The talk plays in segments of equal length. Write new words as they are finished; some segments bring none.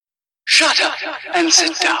Shut up and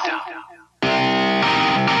sit down.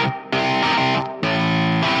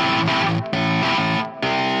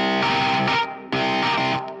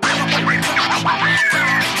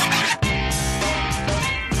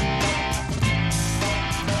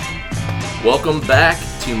 Welcome back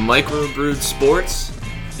to Microbrewed Sports,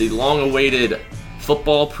 the long-awaited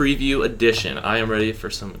football preview edition. I am ready for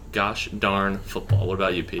some gosh darn football. What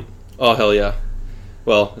about you, Pete? Oh, hell yeah.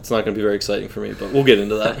 Well, it's not going to be very exciting for me, but we'll get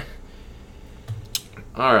into that.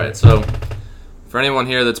 All right, so for anyone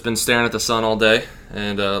here that's been staring at the sun all day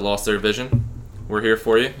and lost their vision, we're here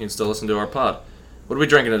for you. You can still listen to our pod. What are we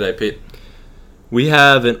drinking today, Pete? We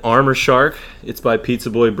have an Armor Shark. It's by Pizza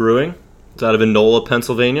Boy Brewing. It's out of Enola,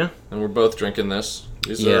 Pennsylvania. And we're both drinking this.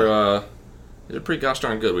 These are pretty gosh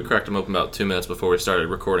darn good. We cracked them open about 2 minutes before we started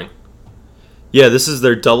recording. Yeah, this is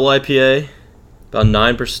their double IPA, about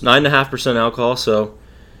 9.5% alcohol. So,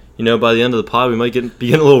 you know, by the end of the pod, we might be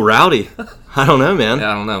getting a little rowdy. I don't know, man.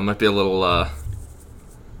 Yeah, I don't know. It might be a little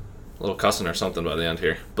cussing or something by the end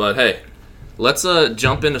here. But hey, let's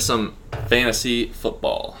jump into some fantasy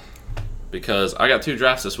football because I got 2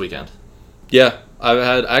 drafts this weekend. Yeah,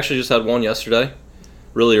 I actually just had one yesterday,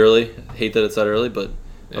 really early. Hate that it's that early, but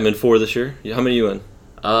yeah. I'm in 4 this year. How many are you in?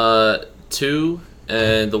 2,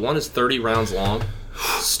 and the one is 30 rounds long.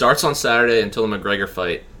 Starts on Saturday until the McGregor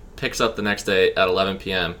fight. Picks up the next day at 11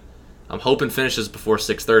 p.m. I'm hoping finishes before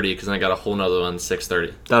 6:30 because then I got a whole nother one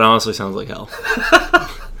 6:30. That honestly sounds like hell.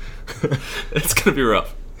 It's gonna be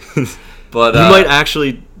rough. But you might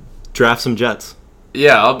actually draft some Jets.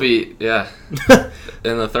 Yeah, I'll be in the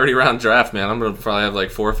 30-round draft, man. I'm gonna probably have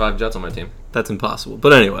like 4 or 5 Jets on my team. That's impossible.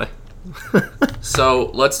 But anyway.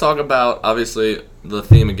 So let's talk about obviously the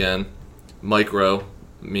theme again, micro,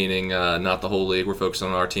 meaning not the whole league. We're focused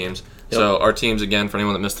on our teams. Yep. So our teams again. For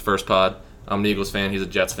anyone that missed the first pod, I'm an Eagles fan. He's a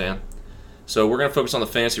Jets fan. So we're going to focus on the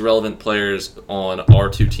fantasy relevant players on our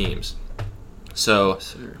 2 teams. So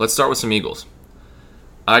let's start with some Eagles.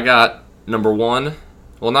 I got number 1,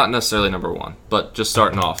 well, not necessarily number 1, but just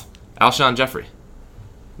starting off, Alshon Jeffrey.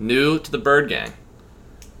 New to the Bird Gang.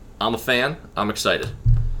 I'm a fan. I'm excited.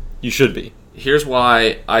 You should be. Here's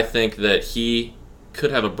why I think that he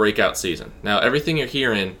could have a breakout season. Now, everything you're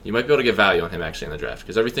hearing, you might be able to get value on him actually in the draft,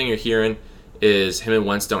 because everything you're hearing is him and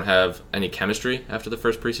Wentz don't have any chemistry after the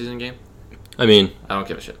first preseason game. I mean, I don't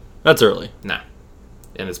give a shit. That's early. Nah.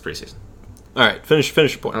 And it's preseason. All right, finish your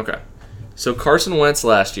point. Okay. So Carson Wentz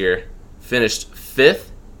last year finished 5th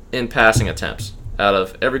in passing attempts out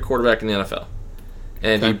of every quarterback in the NFL.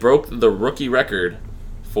 And he broke the rookie record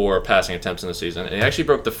for passing attempts in the season. And he actually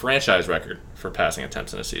broke the franchise record for passing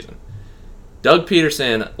attempts in a season. Doug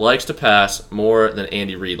Peterson likes to pass more than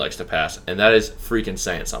Andy Reid likes to pass. And that is freaking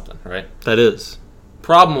saying something, right? That is.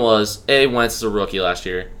 Problem was, A, Wentz is a rookie last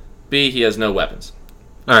year. B, he has no weapons.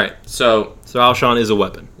 All right. So Alshon is a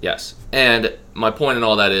weapon. Yes. And my point in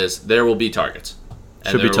all that is there will be targets.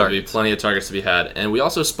 And there will be plenty of targets to be had. And we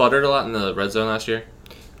also sputtered a lot in the red zone last year.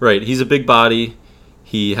 Right. He's a big body.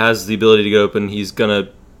 He has the ability to get open. He's going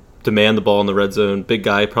to demand the ball in the red zone. Big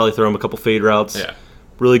guy. Probably throw him a couple fade routes. Yeah.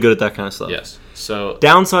 Really good at that kind of stuff. Yes. So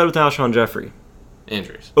downside with Alshon Jeffrey.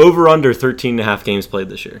 Injuries. Over under 13.5 games played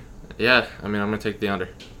this year. Yeah. I mean, I'm going to take the under.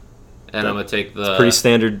 And I'm going to take the... It's pretty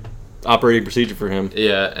standard operating procedure for him.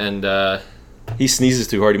 Yeah, and... he sneezes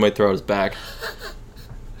too hard, he might throw out his back.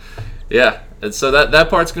 Yeah, and so that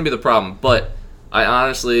part's going to be the problem. But I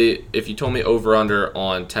honestly, if you told me over-under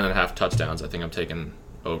on 10.5 touchdowns, I think I'm taking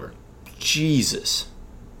over. Jesus.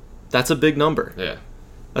 That's a big number. Yeah.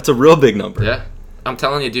 That's a real big number. Yeah. I'm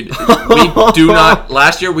telling you, dude, we do not...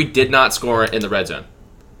 Last year, we did not score in the red zone.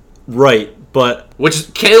 Right, but...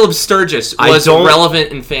 Which Caleb Sturgis was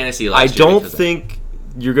relevant in fantasy last year. I don't think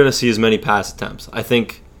you're going to see as many pass attempts. I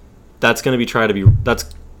think that's going to be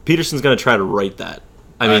Peterson's going to try to write that.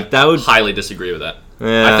 I mean, that would... highly disagree with that.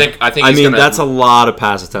 Yeah. I think he's gonna, that's a lot of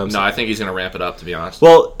pass attempts. No, I think he's going to ramp it up, to be honest.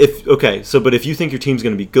 Well, but if you think your team's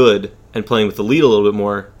going to be good and playing with the lead a little bit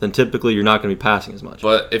more, then typically you're not going to be passing as much.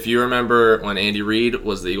 But if you remember when Andy Reid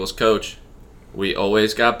was the Eagles coach, we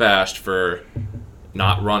always got bashed for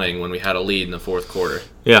not running when we had a lead in the fourth quarter.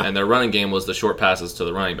 Yeah. And their running game was the short passes to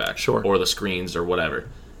the running back. Sure. Or the screens or whatever.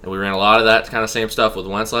 And we ran a lot of that kind of same stuff with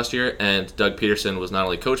Wentz last year, and Doug Peterson was not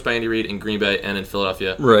only coached by Andy Reid in Green Bay and in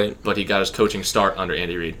Philadelphia, right, but he got his coaching start under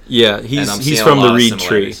Andy Reid. Yeah, he's from the Reid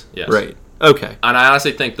tree. Yes. Right. Okay. And I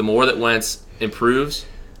honestly think the more that Wentz improves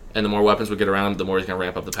and the more weapons we get around, the more he's going to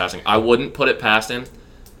ramp up the passing. I wouldn't put it past him.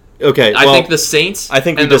 Okay. I think the Saints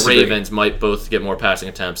and the disagree. Ravens might both get more passing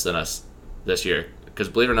attempts than us this year. Because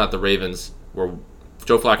believe it or not, the Ravens were...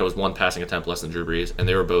 Joe Flacco was 1 passing attempt less than Drew Brees, and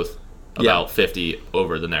they were both about 50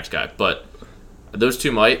 over the next guy. But Those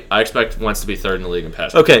two might. I expect Wentz to be third in the league in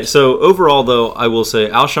passing. Okay, so overall, though, I will say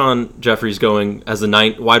Alshon Jeffrey's going as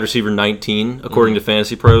the wide receiver 19, according to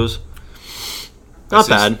Fantasy Pros. Not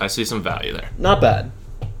bad. I see some value there. Not bad.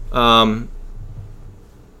 The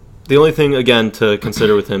only thing, again, to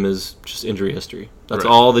consider with him is just injury history. That's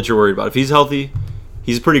Right. all that you're worried about. If he's healthy,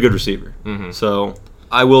 he's a pretty good receiver. Mm-hmm. So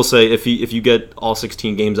I will say if you get all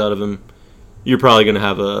 16 games out of him, you're probably going to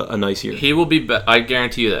have a nice year. He will be. I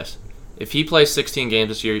guarantee you this. If he plays 16 games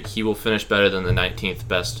this year, he will finish better than the 19th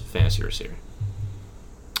best fantasy receiver.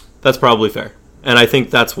 That's probably fair. And I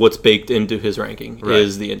think that's what's baked into his ranking Right.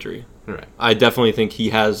 is the injury. Right. I definitely think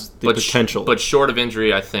he has the potential. But short of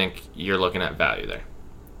injury, I think you're looking at value there.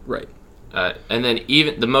 Right. And then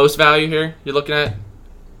even the most value here you're looking at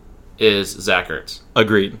is Zach Ertz.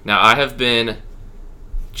 Agreed. Now, I have been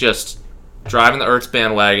just driving the Ertz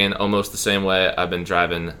bandwagon almost the same way I've been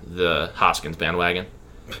driving the Hoskins bandwagon.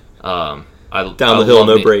 Down the hill,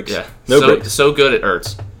 no brakes. Yeah. No brakes. So good at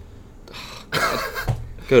Ertz.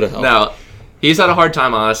 Go to hell. Now, he's had a hard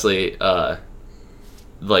time, honestly,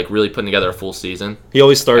 really putting together a full season. He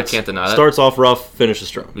always starts. I can't deny that. Starts off rough, finishes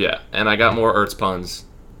strong. Yeah, and I got more Ertz puns.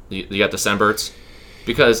 You got the Semberts.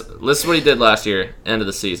 Because this is what he did last year, end of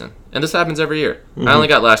the season. And this happens every year. Mm-hmm. I only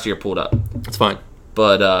got last year pulled up. It's fine.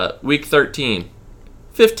 But week 13,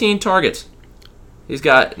 15 targets. He's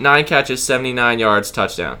got 9 catches, 79 yards,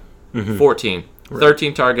 touchdown. 14.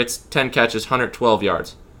 13 targets, 10 catches, 112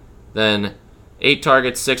 yards. Then 8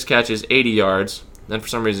 targets, 6 catches, 80 yards. Then for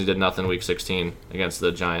some reason he did nothing week 16 against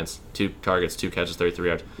the Giants. 2 targets, 2 catches, 33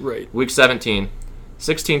 yards. Right. Week 17,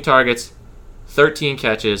 16 targets, 13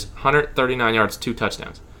 catches, 139 yards, 2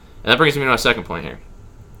 touchdowns. And that brings me to my second point here.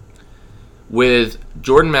 With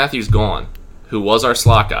Jordan Matthews gone, who was our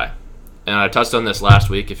slot guy, and I touched on this last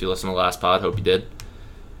week, if you listened to the last pod, hope you did,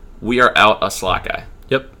 we are out a slot guy.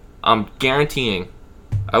 Yep. I'm guaranteeing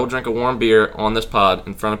I will drink a warm beer on this pod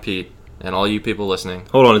in front of Pete and all you people listening.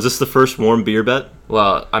 Hold on. Is this the first warm beer bet?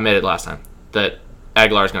 Well, I made it last time, that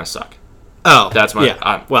Aguilar is going to suck. Oh. That's my...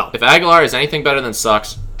 Yeah. Well. If Aguilar is anything better than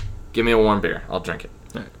sucks, give me a warm beer. I'll drink it.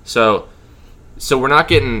 Right. So we're not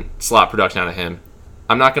getting slot production out of him.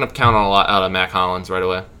 I'm not going to count on a lot out of Mac Hollins right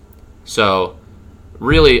away. So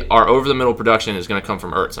really, our over-the-middle production is going to come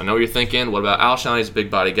from Ertz. I know what you're thinking. What about Alshon? He's a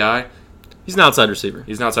big-body guy. He's an outside receiver.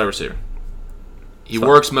 He's an outside receiver. He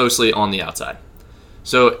works mostly on the outside.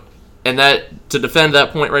 So, and that to defend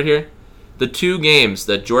that point right here, the 2 games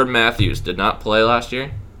that Jordan Matthews did not play last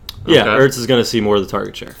year, Yeah, okay, Ertz is going to see more of the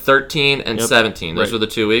target share. 13 and Yep. 17. Those Right. were the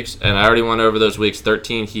 2 weeks, and I already went over those weeks.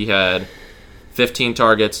 13, he had 15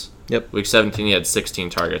 targets. Yep. Week 17, he had 16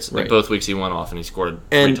 targets. Right. In both weeks, he went off and he scored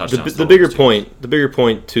 3 And touchdowns. the bigger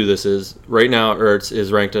point to this is right now Ertz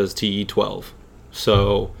is ranked as TE12.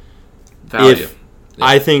 So value. Yeah.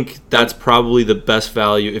 I think that's probably the best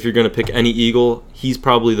value. If you're going to pick any Eagle, he's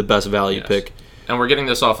probably the best value Yes. pick. And we're getting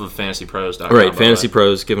this off of FantasyPros.com. Right, by Fantasy the way.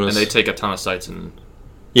 Pros giving us. And they take a ton of sites and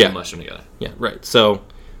yeah, mush them together. yeah, right. So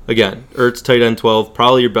again, Ertz tight end 12,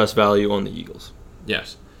 probably your best value on the Eagles.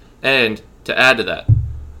 Yes. And to add to that,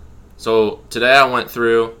 so today I went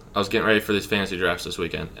through, I was getting ready for these fantasy drafts this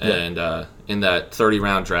weekend, and in that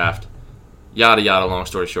 30-round draft, yada yada, long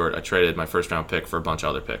story short, I traded my first-round pick for a bunch of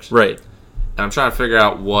other picks. Right. And I'm trying to figure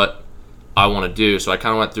out what I want to do, so I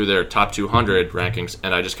kind of went through their top 200 rankings,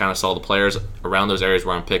 and I just kind of saw the players around those areas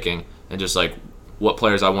where I'm picking, and just like what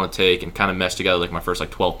players I want to take, and kind of mesh together like my first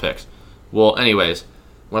 12 picks. Well, anyways,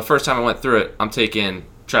 when the first time I went through it, I'm taking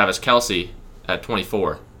Travis Kelce at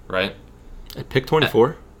 24, right? At pick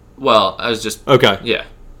 24? Well, I was just... Okay. Yeah.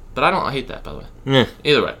 But I hate that, by the way. Yeah.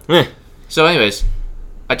 Either way. Yeah. So anyways,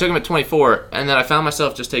 I took him at 24, and then I found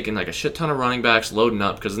myself just taking like a shit ton of running backs, loading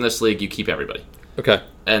up, because in this league, you keep everybody. Okay.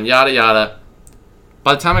 And yada yada.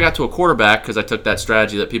 By the time I got to a quarterback, because I took that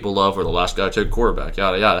strategy that people love where the last guy took quarterback,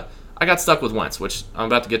 yada yada, I got stuck with Wentz, which I'm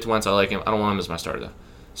about to get to Wentz. I like him. I don't want him as my starter, though.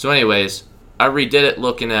 So anyways, I redid it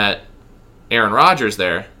looking at Aaron Rodgers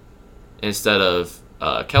there instead of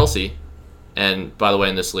Kelce. And by the way,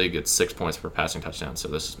 in this league, it's 6 points per passing touchdown, so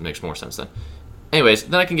this makes more sense then. Anyways,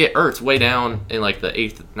 then I can get Ertz way down in like the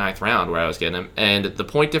 8th, 9th round where I was getting him. And the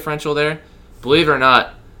point differential there, believe it or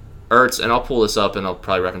not, Ertz, and I'll pull this up and I'll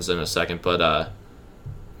probably reference it in a second, but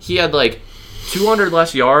he had like 200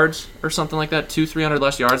 less yards or something like that, 300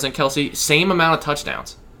 less yards than Kelce, same amount of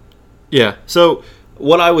touchdowns. Yeah. So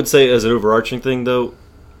what I would say as an overarching thing, though,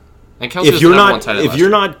 And Kelce was the number one tight end if you're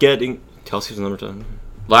not getting Kelce was the number 10.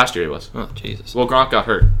 last year he was. Oh, Jesus. Well, Gronk got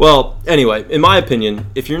hurt. Well, anyway, in my opinion,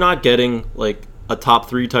 if you're not getting like a top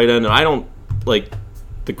 3 tight end, and I don't like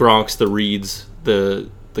the Gronks, the Reeds, the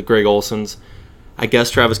Greg Olsons, I guess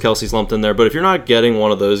Travis Kelce's lumped in there. But if you're not getting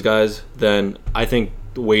one of those guys, then I think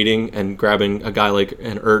waiting and grabbing a guy like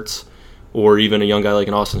an Ertz or even a young guy like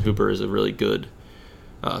an Austin Hooper is a really good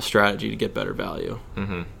strategy to get better value.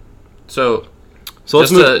 Mm-hmm. So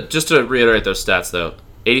just to reiterate those stats, though,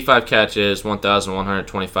 85 catches,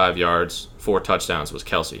 1,125 yards, 4 touchdowns was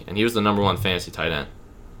Kelce, and he was the number 1 fantasy tight end.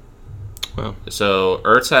 Wow. So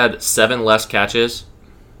Ertz had 7 less catches,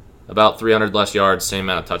 about 300 less yards, same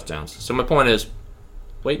amount of touchdowns. So my point is,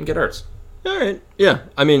 wait and get Ertz. All right. Yeah.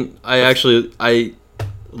 I mean, I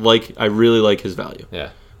really like his value.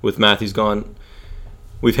 Yeah. With Matthews gone,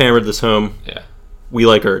 we've hammered this home. Yeah. We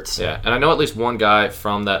like Ertz. Yeah, and I know at least one guy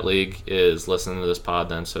from that league is listening to this pod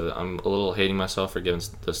then, so I'm a little hating myself for giving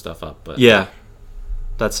this stuff up. But yeah,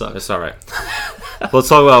 that sucks. It's all right. Let's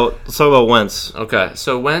talk about Wentz. Okay,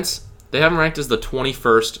 so Wentz, they have him ranked as the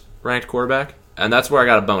 21st ranked quarterback, and that's where I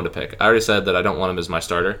got a bone to pick. I already said that I don't want him as my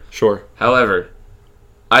starter. Sure. However,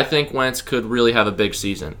 I think Wentz could really have a big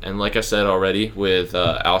season, and like I said already with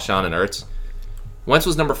Alshon and Ertz, Wentz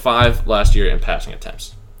was number 5 last year in passing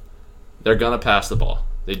attempts. They're going to pass the ball.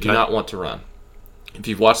 They do not want to run. If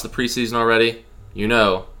you've watched the preseason already, you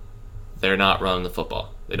know they're not running the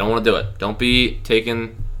football. They don't want to do it. Don't be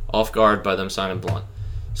taken off guard by them signing Blunt.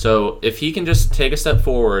 So if he can just take a step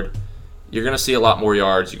forward, you're going to see a lot more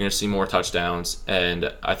yards. You're going to see more touchdowns,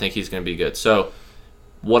 and I think he's going to be good. So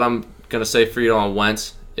what I'm going to say for you on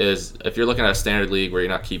Wentz is if you're looking at a standard league where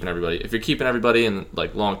you're not keeping everybody, if you're keeping everybody in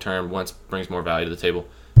like long term, Wentz brings more value to the table.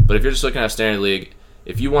 But if you're just looking at a standard league,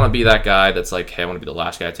 if you want to be that guy that's like, hey, I want to be the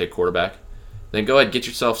last guy to take quarterback, then go ahead, get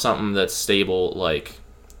yourself something that's stable, like,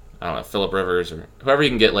 I don't know, Phillip Rivers or whoever you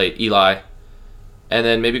can get, like Eli, and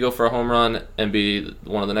then maybe go for a home run and be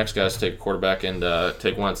one of the next guys to take a quarterback and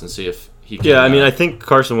take Wentz and see if he can. Yeah, I mean, I think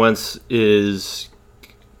Carson Wentz is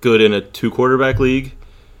good in a 2-quarterback league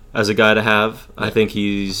as a guy to have. I think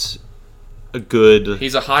he's a good...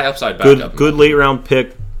 He's a high upside backup. Good late-round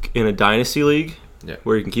pick in a dynasty league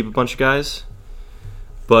where you can keep a bunch of guys.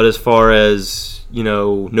 But as far as,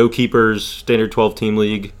 no keepers, standard 12-team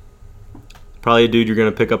league, probably a dude you're going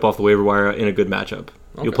to pick up off the waiver wire in a good matchup.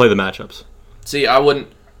 Okay. You'll play the matchups. See, I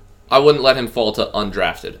wouldn't let him fall to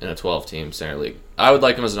undrafted in a 12-team standard league. I would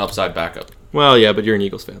like him as an upside backup. Well, yeah, but you're an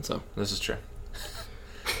Eagles fan, so. This is true.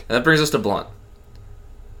 And that brings us to Blunt.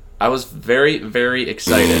 I was very, very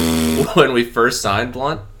excited when we first signed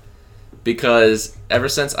Blunt because ever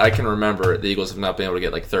since I can remember, the Eagles have not been able to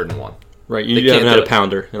get like 3rd and 1. Right, you haven't had a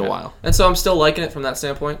pounder in a while. And so I'm still liking it from that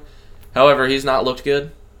standpoint. However, he's not looked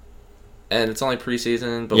good. And it's only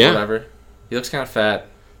preseason, but whatever. He looks kind of fat.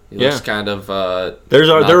 He looks kind of there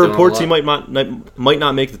are reports he might not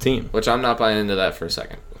make the team. Which I'm not buying into that for a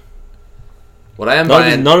second. What I am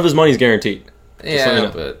buying... None of his money's guaranteed.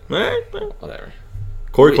 Yeah, but whatever.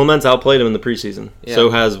 Corey Clement's outplayed him in the preseason. Yeah.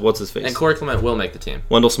 So has what's-his-face. And Corey Clement will make the team.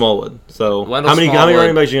 Wendell Smallwood. So how many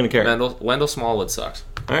running backs are you going to carry? Wendell Smallwood sucks.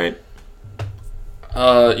 All right.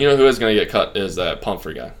 You know who is going to get cut is that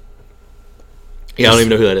Pumphrey guy. Yeah, I don't even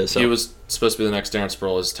know who that is. So. He was supposed to be the next Darren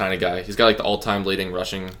Sproles, tiny guy. He's got like the all-time leading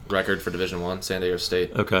rushing record for Division I, San Diego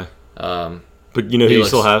State. Okay. But you know who you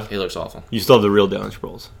still have? He looks awful. You still have the real Darren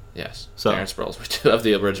Sproles. Yes. So. Darren Sproles. We do have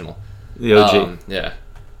the original. The OG. Yeah.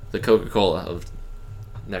 The Coca-Cola of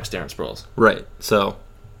next Darren Sproles. Right. So.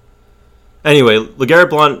 Anyway, LeGarrette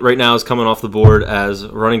Blount right now is coming off the board as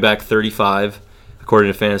running back 35,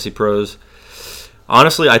 according to Fantasy Pros.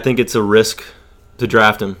 Honestly, I think it's a risk to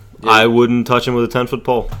draft him. Yeah. I wouldn't touch him with a 10-foot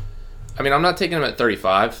pole. I mean, I'm not taking him at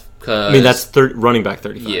 35. I mean, that's running back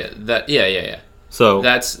 35. Yeah. So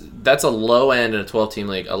that's a low end in a 12-team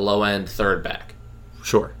league, a low end third back.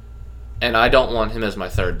 Sure. And I don't want him as my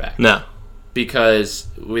third back. No. Because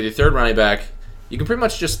with your third running back, you can pretty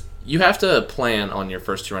much you have to plan on your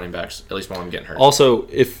first 2 running backs, at least when I'm getting hurt. Also,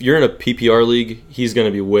 if you're in a PPR league, he's going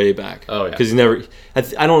to be way back. Oh, yeah. Because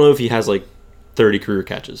I don't know if he has like 30 career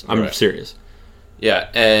catches. I'm serious. Yeah,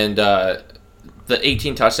 and the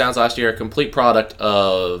 18 touchdowns last year are a complete product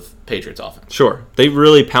of Patriots offense. Sure. They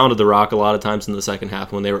really pounded the rock a lot of times in the second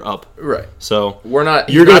half when they were up. Right. So you're not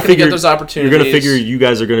going to get those opportunities. You're going to figure you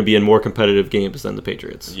guys are going to be in more competitive games than the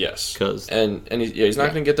Patriots. Yes. And he's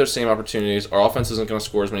not going to get those same opportunities. Our offense isn't going to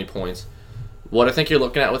score as many points. What I think you're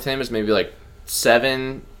looking at with him is maybe like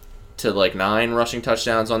 7 to like 9 rushing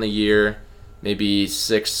touchdowns on the year, maybe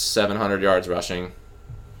 600-700 yards rushing,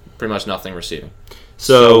 pretty much nothing receiving.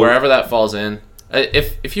 So wherever that falls in,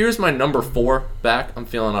 if he was my number 4 back, I'm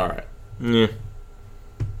feeling all right. Yeah.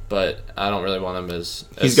 But I don't really want him as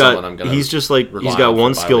someone I'm going to. He's just like he's got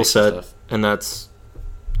one skill set, and that's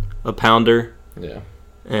a pounder. Yeah.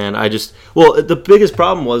 And the biggest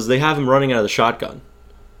problem was they have him running out of the shotgun.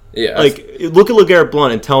 Yeah. Like, look at LeGarrette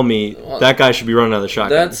Blount and tell me that guy should be running out of the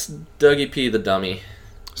shotgun. That's Dougie P, the dummy.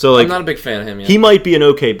 So, like, I'm not a big fan of him yet. He might be an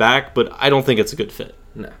okay back, but I don't think it's a good fit.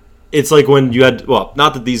 No. It's like when you had, well,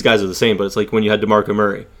 not that these guys are the same, but it's like when you had DeMarco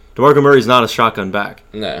Murray. DeMarco Murray's not a shotgun back.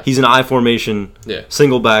 No. He's an I formation,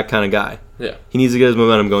 single back kind of guy. Yeah. He needs to get his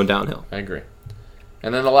momentum going downhill. I agree.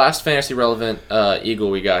 And then the last fantasy relevant Eagle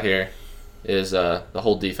we got here is the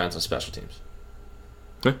whole defense and special teams.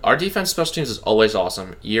 Huh? Our defense and special teams is always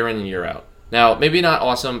awesome, year in and year out. Now, maybe not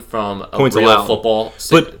awesome from a points real allowed. football,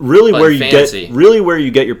 but really but where you fantasy. where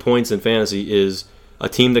you get your points in fantasy is a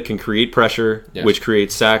team that can create pressure, which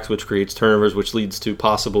creates sacks, which creates turnovers, which leads to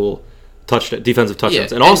possible defensive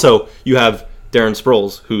touchdowns. And also you have Darren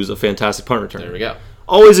Sproles, who's a fantastic punt returner. There we go.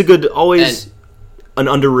 Always an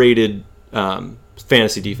underrated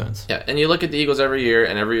fantasy defense. Yeah, and you look at the Eagles every year,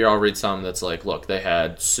 and every year I'll read something that's like, look, they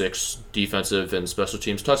had 6 defensive and special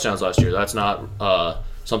teams touchdowns last year. That's not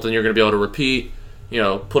something you're going to be able to repeat.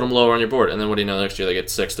 Put them lower on your board. And then what do you know, next year they get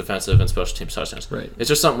 6 defensive and special teams touchdowns. Right. It's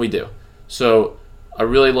just something we do. So I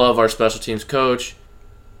really love our special teams coach.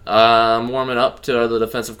 I'm warming up to the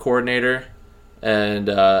defensive coordinator. And,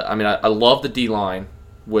 I love the D-line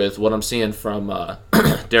with what I'm seeing from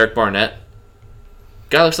Derek Barnett.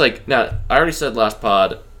 Guy looks like... Now, I already said last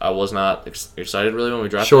pod I was not excited really when we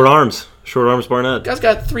drafted Short arms Barnett. Guy's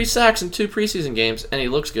got 3 sacks in 2 preseason games, and he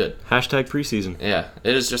looks good. Hashtag preseason. Yeah,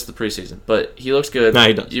 it is just the preseason. But he looks good. Nah,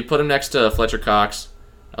 he does. You put him next to Fletcher Cox.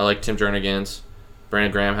 I like Tim Jernigan's.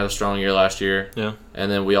 Brandon Graham had a strong year last year. Yeah.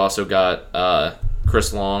 And then we also got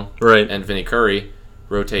Chris Long and Vinny Curry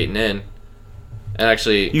rotating in. And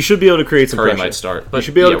actually, you should be able to create some Curry pressure. Might start. But you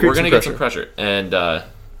should be able to create we're going to some get some pressure. And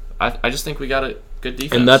I just think we got a good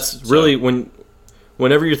defense. And that's really,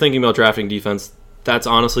 whenever you're thinking about drafting defense, that's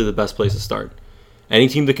honestly the best place to start. Any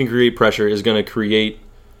team that can create pressure is going to create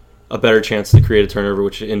a better chance to create a turnover,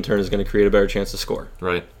 which in turn is going to create a better chance to score.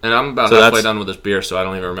 Right. And I'm about halfway done with this beer, so I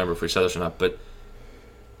don't even remember if we said this or not. But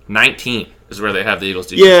 19 is where they have the Eagles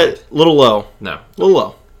defense. Yeah, a little low. No. A little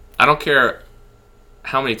low. I don't care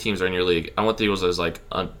how many teams are in your league. I want the Eagles as like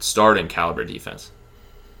a starting caliber defense.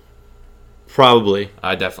 Probably.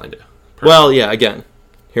 I definitely do. Well, yeah, again,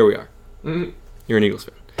 here we are. Mm-hmm. You're an Eagles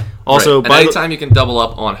fan. Also, right. And anytime you can double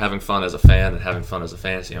up on having fun as a fan and having fun as a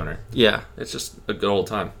fantasy owner, it's just a good old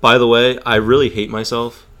time. By the way, I really hate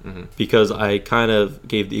myself because I kind of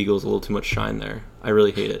gave the Eagles a little too much shine there. I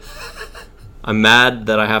really hate it. I'm mad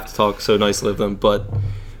that I have to talk so nicely of them, but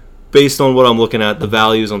based on what I'm looking at, the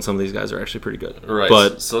values on some of these guys are actually pretty good. Right.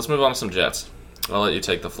 But, so let's move on to some Jets. I'll let you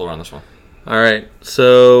take the floor on this one. All right.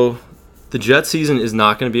 So the Jet season is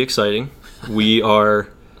not going to be exciting. We are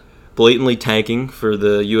blatantly tanking for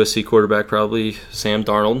the USC quarterback, probably Sam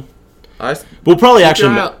Darnold. We'll probably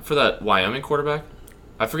actually out for that Wyoming quarterback.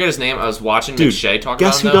 I forget his name. I was watching McShay talk about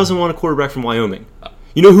him. Guess who doesn't want a quarterback from Wyoming?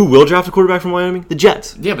 You know who will draft a quarterback from Wyoming? The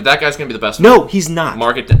Jets. Yeah, but that guy's gonna be the best. No, he's not.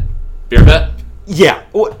 Beer bet. Yeah.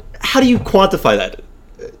 How do you quantify that?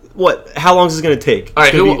 How long is this gonna take? All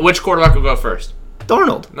right. Which quarterback will go first?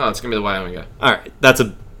 Darnold. No, it's gonna be the Wyoming guy. All right, that's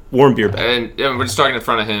a warm beer bet. And we're just talking in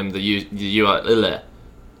front of him. The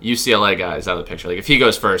UCLA guy is out of the picture. Like if he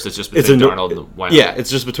goes first, it's just between Darnold and the Wyoming. Yeah, it's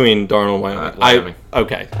just between Darnold and Wyoming. Wyoming.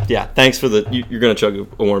 Okay. Yeah. Thanks for you're gonna chug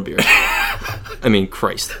a warm beer. I mean,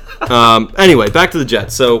 Christ. Anyway, back to the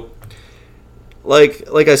Jets. So, like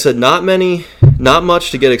I said, not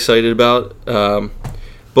much to get excited about.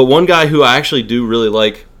 But one guy who I actually do really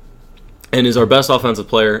like, and is our best offensive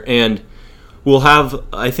player, and will have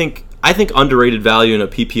I think underrated value in a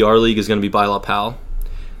PPR league is going to be Bilal Powell.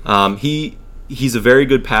 He's a very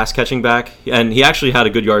good pass catching back, and he actually had a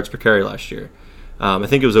good yards per carry last year. I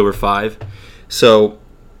think it was over 5. So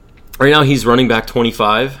right now he's running back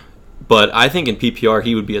 25, but I think in PPR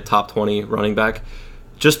he would be a top 20 running back,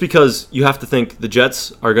 just because you have to think the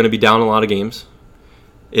Jets are going to be down a lot of games.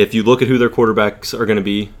 If you look at who their quarterbacks are going to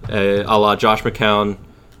be, a la Josh McCown,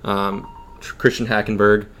 Christian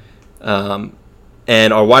Hackenberg,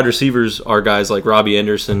 and our wide receivers are guys like Robbie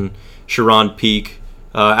Anderson, Sharon Peake,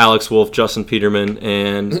 Alex Wolf, Justin Peterman,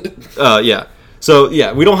 and So,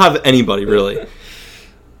 we don't have anybody, really.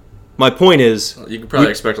 My point is... You can probably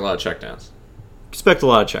expect a lot of checkdowns. Expect a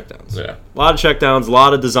lot of checkdowns. Yeah. A lot of checkdowns, a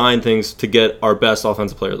lot of design things to get our best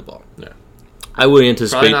offensive player of the ball. Yeah. I would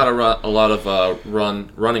anticipate... Probably not a lot of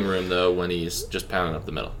running room, though, when he's just pounding up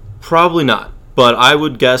the middle. Probably not. But I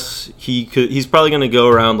would guess he's probably going to go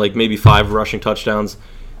around like maybe 5 rushing touchdowns.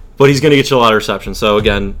 But he's going to get you a lot of reception. So,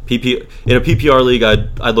 again, in a PPR league,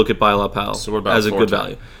 I'd look at Bilal Powell as a good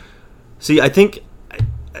value. See,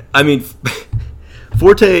 I mean,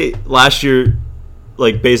 Forte last year,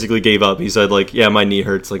 like, basically gave up. He said, like, yeah, my knee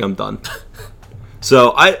hurts. Like, I'm done.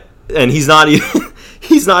 So, and he's not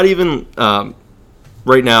even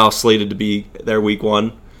right now slated to be there week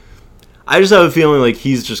 1. I just have a feeling like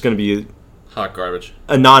he's just going to be hot garbage,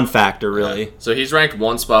 a non-factor, really. Okay. So he's ranked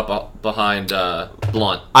one spot behind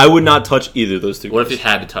Blunt. I would not touch either of those two. What if you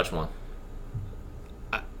had to touch one?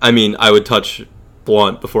 I mean, I would touch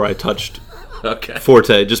Blunt before I touched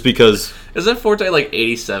Forte, just because. Isn't Forte like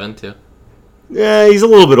 87 too? Yeah, he's a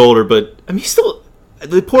little bit older, but I mean, he's still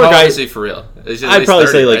the poor guy. How old is he for real? I'd probably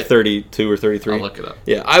 30, say like 32 or 33. I'll look it up.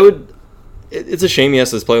 Yeah, I would. It's a shame he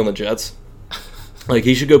has to play on the Jets. Like,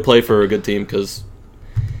 he should go play for a good team because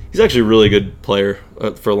he's actually a really good player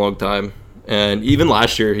for a long time. And even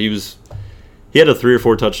last year, he had a 3 or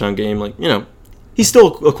 4 touchdown game. Like, he's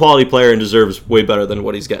still a quality player and deserves way better than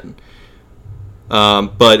what he's getting.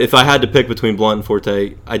 But if I had to pick between Blunt and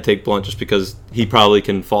Forte, I'd take Blunt just because he probably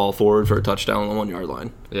can fall forward for a touchdown on the 1 yard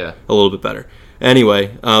line. Yeah, a little bit better.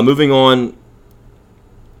 Anyway, moving on.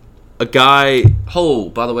 A guy. Oh,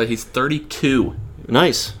 by the way, he's 32.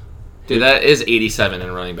 Nice. Dude, that is 87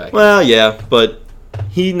 in running back. Well, yeah, but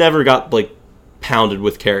he never got like pounded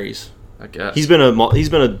with carries. I guess he's been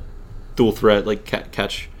a dual threat like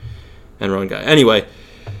catch and run guy. Anyway,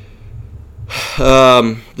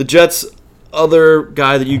 the Jets' other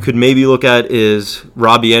guy that you could maybe look at is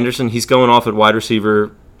Robbie Anderson. He's going off at wide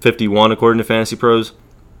receiver 51 according to Fantasy Pros.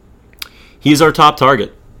 He's our top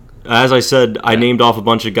target. As I said, I named off a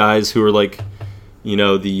bunch of guys who are like,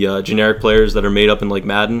 the generic players that are made up in like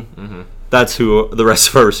Madden. Mm-hmm. That's who the rest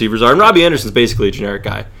of our receivers are. And Robbie Anderson's basically a generic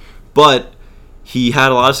guy. But he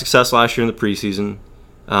had a lot of success last year in the preseason.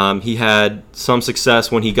 He had some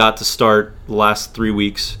success when he got to start the last 3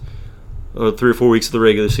 weeks, or 3 or 4 weeks of the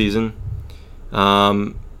regular season.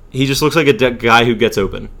 He just looks like a guy who gets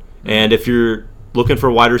open. And if you're looking for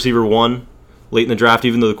a wide receiver 1 late in the draft,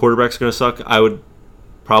 even though the quarterback's going to suck, I would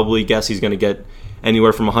probably guess he's going to get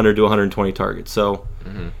anywhere from 100 to 120 targets. So,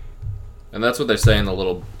 and that's what they say in the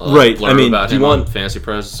little right. blurb I mean, about him on Fantasy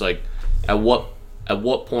Pros. It's like, at what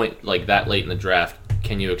point, like that late in the draft,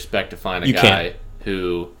 can you expect to find a guy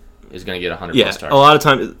who is going to get 100 plus targets? A lot of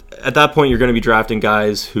times at that point, you're going to be drafting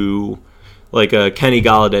guys who, like Kenny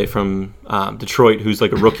Golladay from Detroit, who's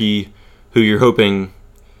like a rookie who you're hoping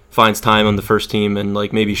finds time on the first team and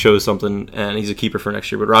like maybe shows something, and he's a keeper for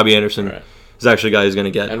next year. But Robbie Anderson is actually a guy who's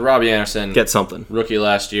going to and Robbie Anderson get something. Rookie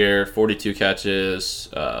last year, 42 catches,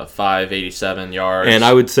 587 yards, and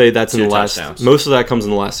I would say that's in the last. Touchdowns. Most of that comes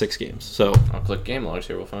in the last 6 games. So I'll click game logs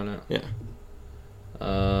here. We'll find out. Yeah.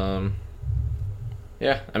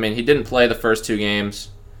 Yeah. I mean, he didn't play the first 2 games,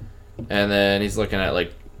 and then he's looking at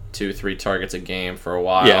like 2-3 targets a game for a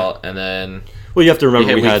while, and then. Well, you have to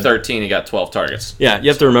remember we had 13. He got 12 targets. Yeah, you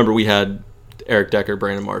have to remember we had Eric Decker,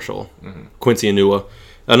 Brandon Marshall, Quincy Enunwa,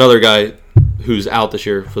 another guy who's out this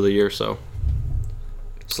year for the year. So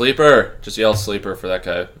sleeper, just yell sleeper for that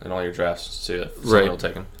guy in all your drafts. See if someone will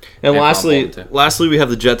take him. And lastly, we have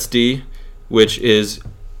the Jets D, which is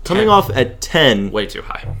coming off at 10. Way too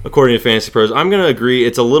high, according to Fantasy Pros. I'm going to agree.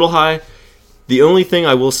 It's a little high. The only thing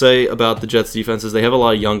I will say about the Jets defense is they have a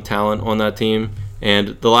lot of young talent on that team. And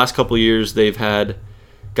the last couple of years, they've had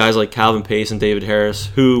guys like Calvin Pace and David Harris,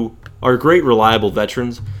 who are great, reliable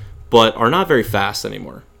veterans, but are not very fast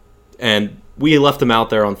anymore. And we left them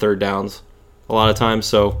out there on third downs a lot of times,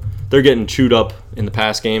 so they're getting chewed up in the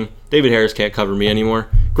pass game. David Harris can't cover me anymore.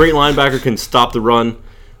 Great linebacker, can stop the run,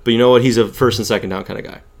 but you know what? He's a first and second down kind of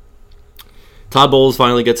guy. Todd Bowles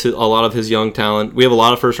finally gets a lot of his young talent. We have a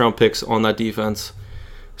lot of first-round picks on that defense,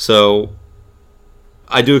 so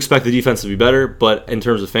I do expect the defense to be better, but in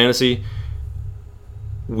terms of fantasy,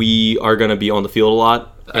 we are going to be on the field a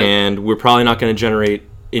lot, and we're probably not going to generate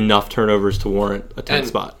enough turnovers to warrant a 10th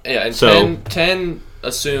spot. Yeah, and 10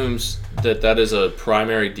 assumes that is a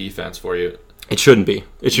primary defense for you. It shouldn't be.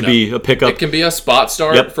 It should be a pickup. It can be a spot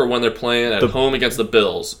start for when they're playing at home against the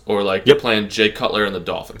Bills, or like they're playing Jay Cutler and the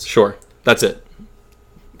Dolphins. Sure, that's it.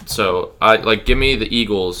 So, give me the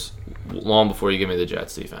Eagles long before you give me the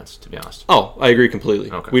Jets defense, to be honest. Oh, I agree completely.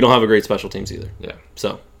 Okay. We don't have a great special teams either. Yeah.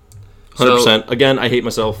 So, 100%. Again, I hate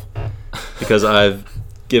myself because I've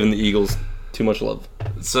given the Eagles too much love.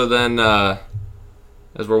 So then,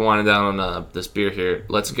 as we're winding down on this beer here,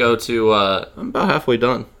 let's go to... I'm about halfway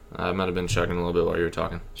done. I might have been chugging a little bit while you were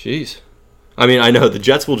talking. Jeez. I mean, I know the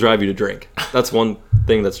Jets will drive you to drink. That's one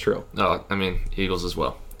thing that's true. No, I mean, Eagles as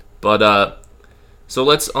well. But, so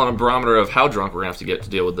let's, on a barometer of how drunk we're going to have to get to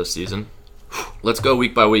deal with this season, let's go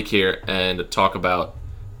week by week here and talk about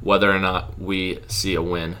whether or not we see a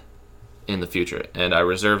win in the future. And I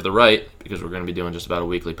reserve the right, because we're going to be doing just about a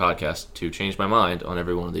weekly podcast, to change my mind on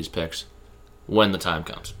every one of these picks when the time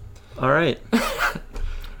comes. All right.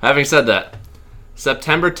 Having said that,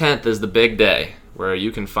 September 10th is the big day where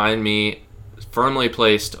you can find me firmly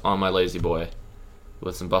placed on my lazy boy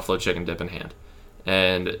with some buffalo chicken dip in hand.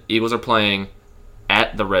 And Eagles are playing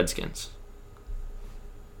at the Redskins.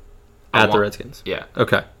 The Redskins? Yeah.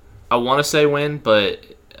 Okay. I want to say win, but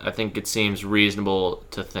I think it seems reasonable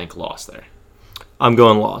to think loss there. I'm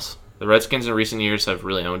going loss. The Redskins in recent years have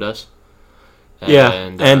really owned us.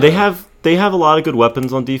 And they have a lot of good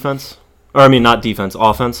weapons on defense. Or, I mean, not defense,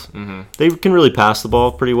 offense. Mm-hmm. They can really pass the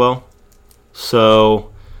ball pretty well.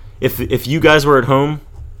 So, if you guys were at home,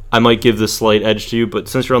 I might give this slight edge to you. But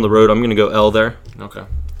since you're on the road, I'm going to go L there. Okay.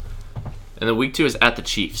 And then week 2 is at the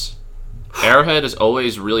Chiefs. Arrowhead is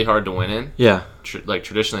always really hard to win in. Yeah.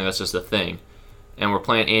 Traditionally, that's just a thing. And we're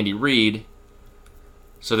playing Andy Reid.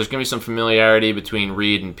 So there's going to be some familiarity between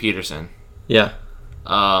Reid and Peterson. Yeah.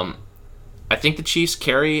 I think the Chiefs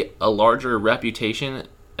carry a larger reputation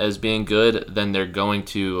as being good than they're going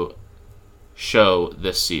to show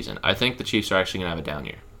this season. I think the Chiefs are actually going to have a down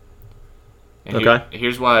year. And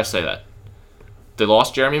here's why I say that. They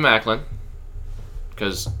lost Jeremy Maclin.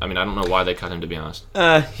 Because, I mean, I don't know why they cut him, to be honest.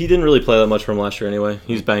 He didn't really play that much from last year anyway.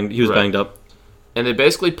 He was banged up. And they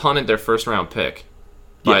basically punted their first-round pick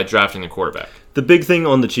by drafting a quarterback. The big thing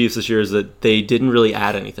on the Chiefs this year is that they didn't really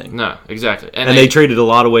add anything. No, exactly. And they traded a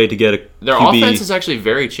lot away to get a Their QB. offense has actually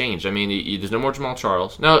very changed. I mean, there's no more Jamal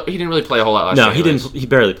Charles. No, he didn't really play a whole lot last year. No, he didn't. He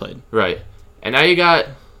barely played. Right. And now you got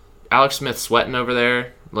Alex Smith sweating over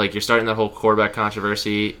there. Like, you're starting that whole quarterback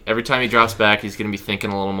controversy. Every time he drops back, he's going to be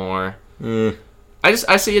thinking a little more. I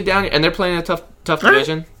see it down here, and they're playing a tough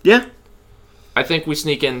division. Right. Yeah. I think we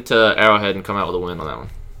sneak into Arrowhead and come out with a win on that one.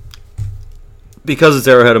 Because it's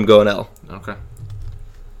Arrowhead, I'm going L. Okay.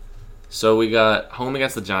 So we got home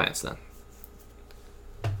against the Giants then.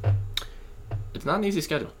 It's not an easy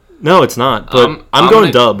schedule. No, it's not. But I'm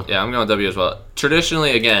going dub. Yeah, I'm going W as well.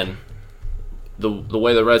 Traditionally, again, the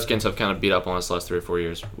way the Redskins have kind of beat up on us the last 3 or 4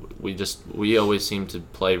 years, we always seem to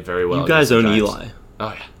play very well. You guys own Eli.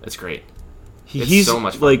 Oh yeah, it's great. He's so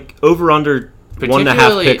much fun. Like over under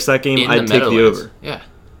 1.5 picks that game. I'd take the over. Yeah,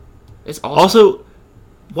 it's awesome. Also,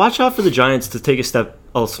 watch out for the Giants to take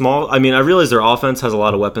a small. I mean, I realize their offense has a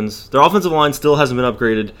lot of weapons. Their offensive line still hasn't been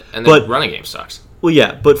upgraded, and their running game sucks. Well,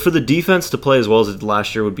 yeah, but for the defense to play as well as it did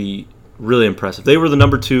last year would be really impressive. They were the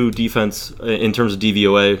number 2 defense in terms of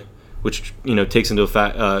DVOA, which takes into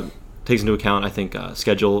account I think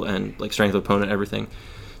schedule and like strength of opponent, everything.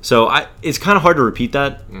 So it's kind of hard to repeat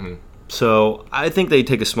that. Mm-hmm. So I think they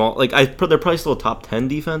take a small they're probably still a top 10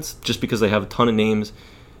 defense just because they have a ton of names.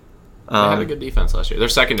 They had a good defense last year. Their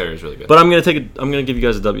secondary is really good. But I'm gonna give you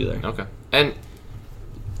guys a W there. Okay. And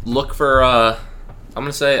look for I'm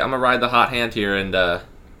gonna ride the hot hand here and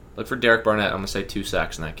look for Derek Barnett. I'm gonna say 2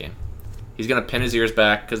 sacks in that game. He's gonna pin his ears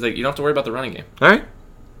back because you don't have to worry about the running game. All right.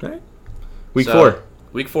 Week 4.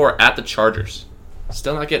 Week 4 at the Chargers.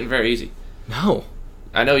 Still not getting very easy. No.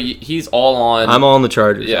 I know he's all on. I'm all on the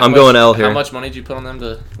Chargers. Yeah, I'm going L here. How much money did you put on them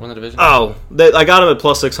to win the division? Oh, I got them at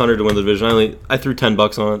plus 600 to win the division. I threw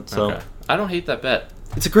 $10 on it. So okay. I don't hate that bet.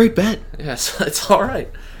 It's a great bet. Yes, it's all right.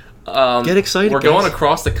 Get excited. We're going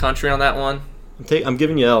across the country on that one. I'm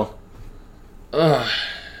giving you L.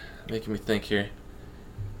 Making me think here.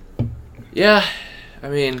 Yeah, I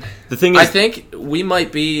mean, the thing is, I think we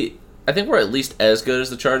might be. I think we're at least as good as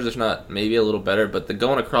the Chargers, if not maybe a little better. But the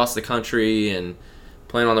going across the country and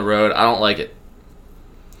playing on the road, I don't like it.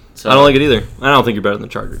 So, I don't like it either. I don't think you're better than the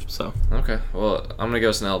Chargers. So okay, well, I'm gonna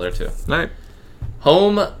go Snell there too. All right.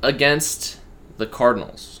 Home against the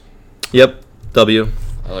Cardinals. Yep, W.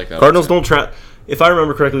 I like that. Cardinals don't travel. If I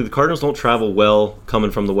remember correctly, the Cardinals don't travel well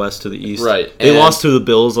coming from the west to the east. Right. They lost to the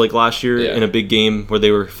Bills like last year in a big game where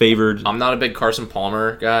they were favored. I'm not a big Carson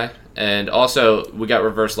Palmer guy. And also, we got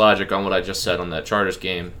reverse logic on what I just said on that Chargers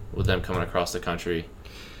game with them coming across the country.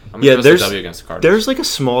 I'm going to go W against the Cardinals. There's like a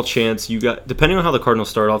small chance you got, depending on how the Cardinals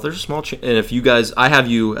start off, there's a small chance. And if you guys, I have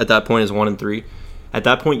you at that point as 1-3. At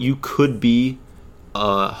that point, you could be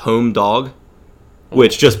a home dog,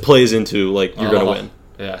 which just plays into like you're going to win.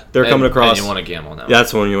 Yeah. They're coming across. And you want to gamble on that one.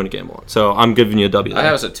 That's the one you want to gamble on. So I'm giving you a W there. I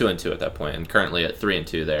have us at 2-2 at that point, and currently at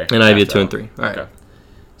 3-2 there. And I have you at 2-3. All right. Okay.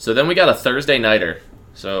 So then we got a Thursday nighter.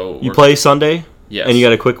 So you play Sunday? Yes. And you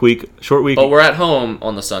got a quick week, short week? But we're at home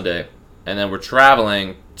on the Sunday, and then we're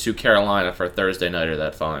traveling to Carolina for a Thursday nighter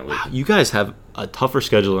that following week. Wow, you guys have a tougher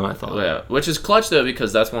schedule than I thought. Yeah, which is clutch, though,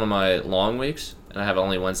 because that's one of my long weeks, and I have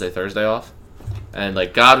only Wednesday, Thursday off. And,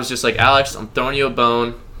 like, God was just like, Alex, I'm throwing you a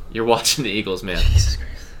bone. You're watching the Eagles, man. Jesus Christ.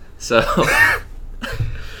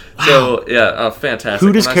 Fantastic.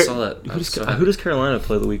 Who does Carolina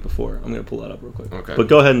play the week before? I'm going to pull that up real quick. Okay. But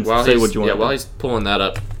go ahead and say what you want. Yeah, while he's pulling that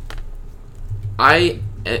up, I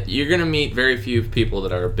you're going to meet very few people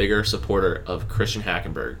that are a bigger supporter of Christian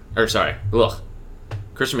Hackenberg.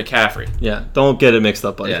 Christian McCaffrey. Yeah, don't get it mixed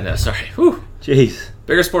up, buddy. Yeah, no, sorry. Whew. Jeez.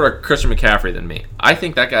 Bigger supporter of Christian McCaffrey than me. I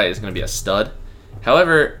think that guy is going to be a stud.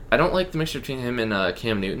 However, I don't like the mixture between him and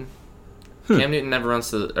Cam Newton. Cam Newton never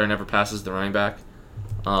never passes the running back.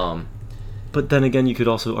 But then again, you could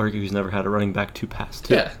also argue he's never had a running back to pass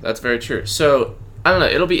to. Yeah, that's very true. So, I don't know.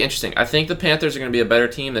 It'll be interesting. I think the Panthers are going to be a better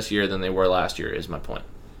team this year than they were last year, is my point.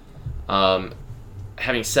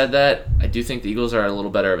 Having said that, I do think the Eagles are a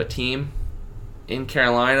little better of a team. In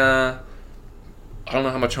Carolina, I don't know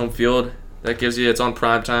how much home field that gives you. It's on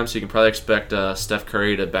prime time, so you can probably expect Steph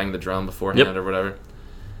Curry to bang the drum beforehand or whatever.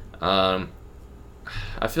 I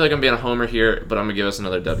feel like I'm being a homer here, but I'm going to give us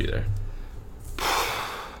another W there.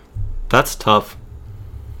 That's tough.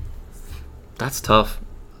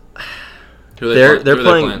 Who They're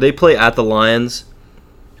playing. They play at the Lions,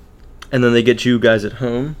 and then they get you guys at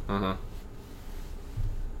home. Uh-huh.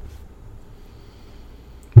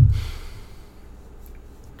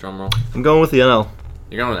 Drum roll. I'm going with the NL.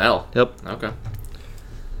 You're going with L? Yep. Okay.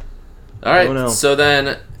 All right, so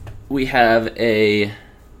then we have a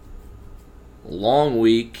long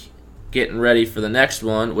week getting ready for the next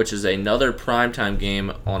one, which is another primetime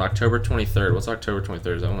game on October 23rd. What's October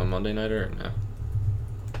 23rd? Is that one a Monday nighter or no?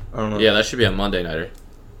 I don't know. Yeah, that should be a Monday nighter.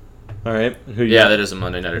 All right. That is a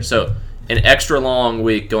Monday nighter. So an extra long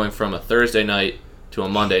week going from a Thursday night to a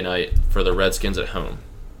Monday night for the Redskins at home.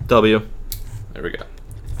 W. There we go.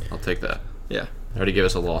 I'll take that. Yeah. I already gave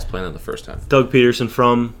us a loss playing it the first time. Doug Peterson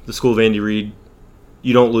from the school of Andy Reid.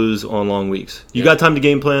 You don't lose on long weeks. You got time to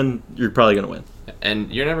game plan, you're probably going to win.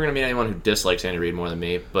 And you're never going to meet anyone who dislikes Andy Reid more than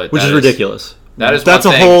me. But which is ridiculous. That's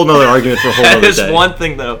a whole other argument for a whole other day. That is one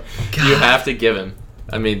thing, though, you have to give him.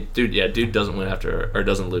 I mean, dude doesn't win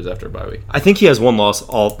doesn't lose after a bye week. I think he has one loss he's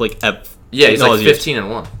like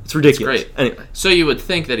 15-1. It's ridiculous. It's great. Anyway, so you would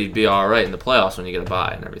think that he'd be all right in the playoffs when you get a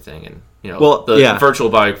bye and everything, and the virtual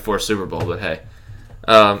bye before Super Bowl. But hey,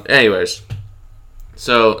 anyways,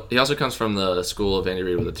 so he also comes from the school of Andy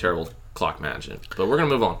Reid with a terrible clock management. But we're gonna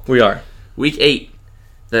move on. We are week 8.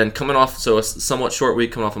 Then coming off, so a somewhat short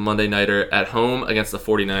week, coming off a Monday nighter at home against the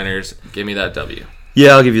 49ers. Give me that W.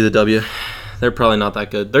 Yeah, I'll give you the W. They're probably not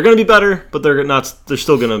that good. They're going to be better, but they're not. They're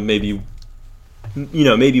still going to maybe win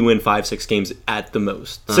 5-6 games at the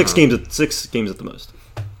most. 6 games at the most.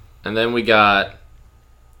 And then we got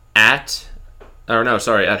at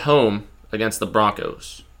home against the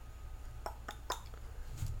Broncos.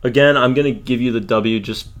 Again, I'm going to give you the W.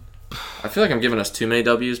 I feel like I'm giving us too many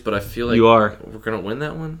W's, but I feel like we're going to win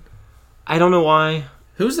that one. I don't know why.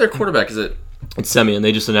 Who's their quarterback? Is it? It's Simeon.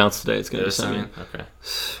 They just announced today it's going to be Simeon. Okay.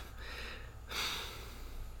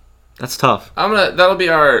 That's tough. That'll be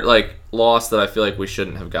our loss that I feel like we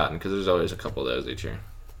shouldn't have gotten because there's always a couple of those each year.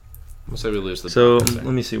 We'll say we lose the. So let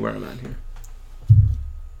me see where I'm at here.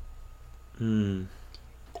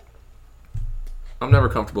 I'm never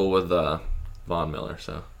comfortable with Von Miller,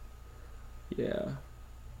 so. Yeah.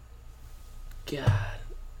 God.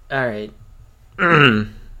 All right. What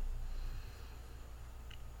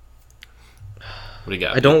do you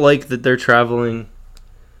got? I don't like that they're traveling.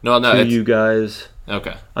 No, to you guys.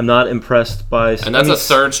 Okay. I'm not impressed by. And that's a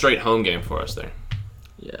third straight home game for us there.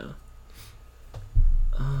 Yeah.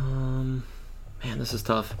 Man, this is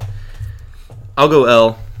tough. I'll go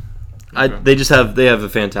L. Okay. They have a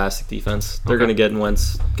fantastic defense. They're going to get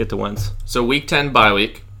to Wentz. So week 10 bye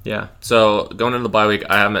week. Yeah. So going into the bye week,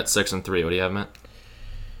 I have them at 6-3. What do you have them at?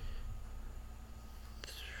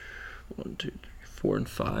 1, 2, 3, 4, and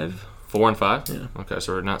 5. 4 and 5? Yeah. Okay,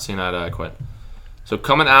 so we're not seeing eye to eye quite. So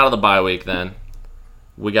coming out of the bye week, then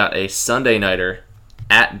we got a Sunday nighter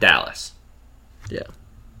at Dallas. Yeah.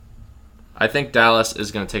 I think Dallas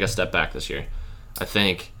is going to take a step back this year. I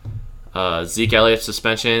think Zeke Elliott's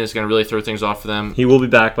suspension is going to really throw things off for them. He will be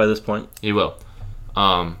back by this point. He will.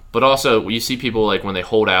 But also, you see people when they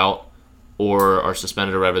hold out or are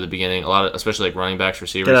suspended or whatever at the beginning, especially running backs,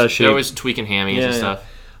 receivers, they're always tweaking hammies and stuff.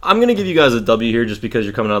 I'm going to give you guys a W here just because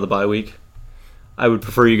you're coming out of the bye week. I would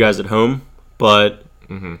prefer you guys at home, but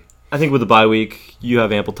I think with the bye week, you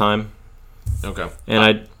have ample time. Okay.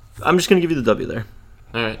 And I'm just going to give you the W there.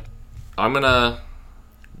 All right. I'm going to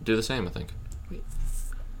do the same, I think.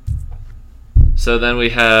 So then we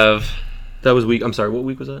have... That was week... I'm sorry, what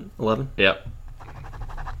week was that? 11? Yep.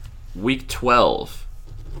 Week 12.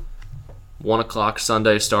 1 o'clock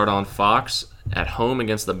Sunday start on Fox at home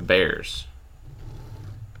against the Bears.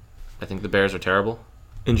 I think the Bears are terrible.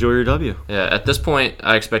 Enjoy your W. Yeah, at this point,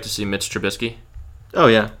 I expect to see Mitch Trubisky. Oh,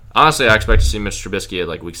 yeah. Honestly, I expect to see Mitch Trubisky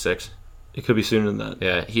at week 6. It could be sooner than that.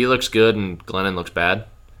 Yeah, he looks good and Glennon looks bad.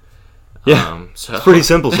 Yeah, So it's pretty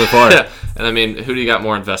simple so far. Yeah. And I mean, who do you got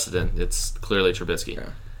more invested in? It's clearly Trubisky.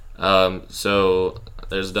 Yeah. So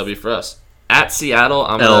there's a W for us. At Seattle,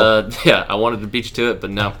 I wanted to beat you to it, but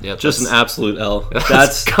no. Yeah, just an absolute L.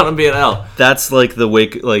 That's gonna be an L. That's like the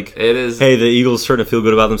wake. Like it is. Hey, the Eagles starting to feel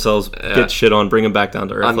good about themselves. Yeah. Get shit on. Bring them back down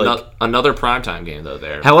to earth. Another primetime game though.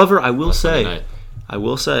 There. However, I will say,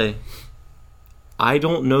 I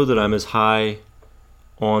don't know that I'm as high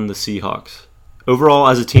on the Seahawks overall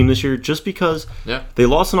as a team this year, just because they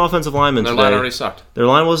lost an offensive lineman. Their line already sucked. Their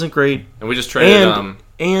line wasn't great, and we just traded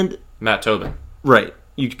and Matt Tobin. Right.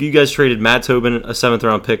 You guys traded Matt Tobin, a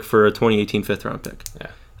 7th-round pick, for a 2018 5th-round pick.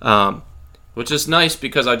 Yeah. Which is nice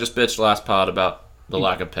because I just bitched last pod about the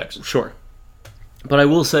lack of picks. Sure. But I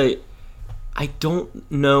will say, I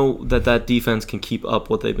don't know that defense can keep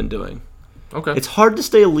up what they've been doing. Okay. It's hard to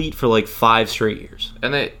stay elite for like 5 straight years.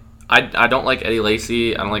 And I don't like Eddie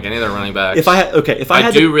Lacy. I don't like any of their running backs.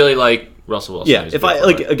 I do really like Russell Wilson. Yeah.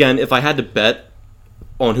 If I had to bet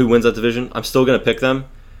on who wins that division, I'm still going to pick them.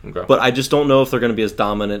 Okay. But I just don't know if they're going to be as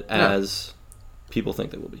dominant as people think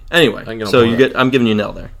they will be. Anyway, so I'm giving you an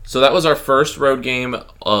L there. So that was our first road game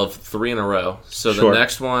of 3 in a row. So the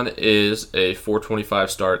next one is a 4:25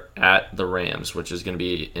 start at the Rams, which is going to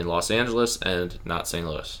be in Los Angeles and not St.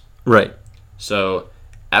 Louis. Right. So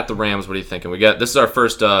at the Rams, what are you thinking? This is our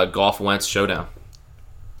first Goff Wentz showdown.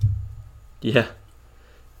 Yeah.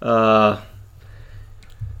 I'm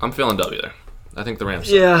feeling W there. I think the Rams.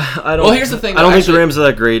 Yeah, I don't. Well, here's the thing. I don't think the Rams are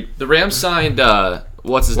that great. The Rams signed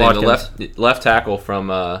what's his name, the left tackle from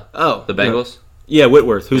the Bengals. Yeah,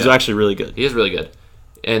 Whitworth, who's actually really good. He is really good,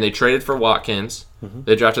 and they traded for Watkins. Mm-hmm.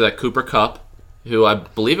 They drafted that Cooper Kupp, who I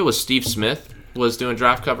believe it was Steve Smith was doing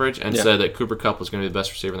draft coverage and said that Cooper Kupp was going to be the best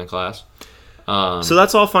receiver in the class. So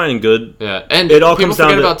that's all fine and good. Yeah, and it all comes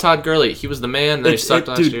down to about Todd Gurley. He was the man. And then he sucked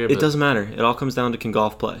last year. It doesn't matter. It all comes down to can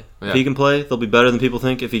Goff play. Yeah. If he can play, they'll be better than people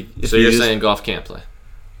think. So you're saying Goff can't play?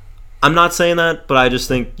 I'm not saying that, but I just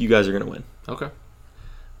think you guys are going to win. Okay,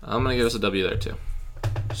 I'm going to give us a W there too.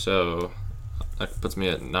 So that puts me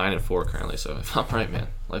at 9-4 currently. So if I'm right, man,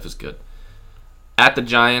 life is good. At the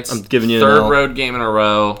Giants, I'm giving you third road game in a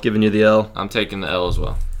row. Giving you the L. I'm taking the L as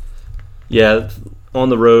well. Yeah. On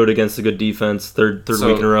the road against a good defense, third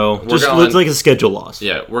week in a row. Just looks like a schedule loss.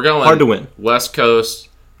 Yeah, we're going hard to win. West Coast,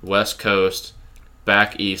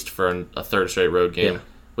 back east for a third straight road game. Yeah.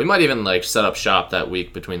 We might even set up shop that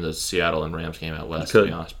week between the Seattle and Rams game out west. To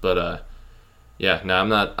be honest, but I'm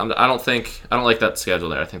not. I don't like that schedule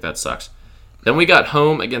there. I think that sucks. Then we got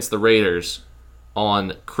home against the Raiders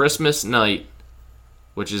on Christmas night,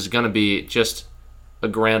 which is going to be just a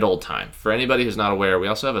grand old time. For anybody who's not aware, we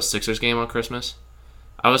also have a Sixers game on Christmas.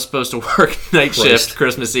 I was supposed to work night shift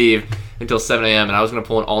Christmas Eve until 7 a.m. and I was going to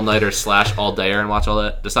pull an all-nighter / all-dayer and watch all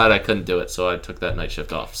that. Decided I couldn't do it, so I took that night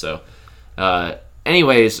shift off. So,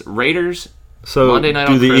 anyways, Raiders, Monday night on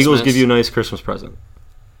Christmas. Do the Eagles give you a nice Christmas present?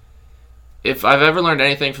 If I've ever learned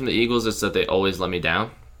anything from the Eagles, it's that they always let me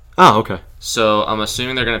down. Oh, okay. So I'm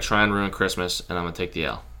assuming they're going to try and ruin Christmas, and I'm going to take the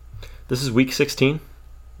L. This is week 16?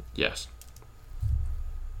 Yes.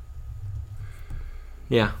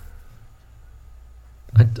 Yeah.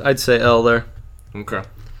 I'd say L there. Okay.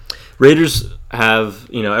 Raiders have,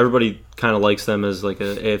 everybody kind of likes them as like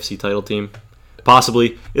an AFC title team.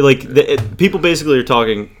 Possibly. People basically are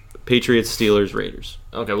talking Patriots, Steelers, Raiders.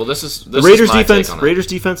 Okay, well this is the Raiders defense. Raiders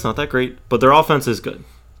defense not that great, but their offense is good.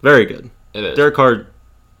 Very good. It is. Derek Carr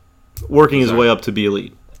working his way up to be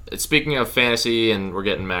elite. Speaking of fantasy, and we're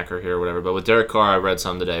getting macro here or whatever, but with Derek Carr, I read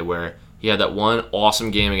something today where he had that one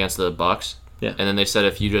awesome game against the Bucs. Yeah. And then they said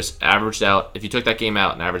if you just if you took that game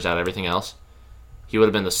out and averaged out everything else, he would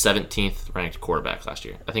have been the 17th ranked quarterback last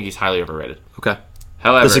year. I think he's highly overrated. Okay.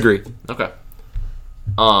 However, disagree. Okay.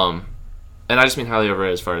 And I just mean highly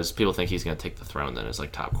overrated as far as people think he's going to take the throne then as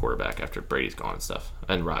top quarterback after Brady's gone and stuff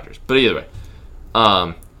and Rodgers. But either way,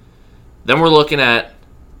 then we're looking at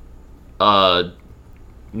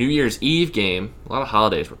New Year's Eve game. A lot of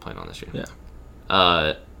holidays we're playing on this year.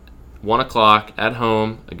 Yeah. 1 o'clock at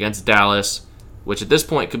home against Dallas, which at this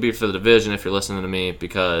point could be for the division if you're listening to me,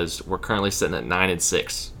 because we're currently sitting at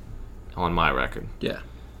 9-6 on my record. Yeah.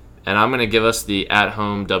 And I'm going to give us the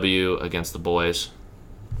at-home W against the boys,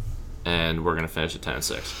 and we're going to finish at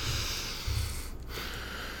 10-6.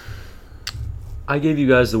 I gave you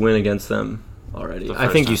guys the win against them already. I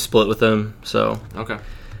think you split with them, so. Okay.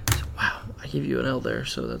 Wow, I gave you an L there,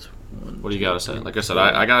 so that's one. What do you got us at? Like I said,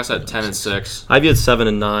 I got us at 10-6. I have you at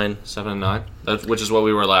 7-9. 7-9? Which is what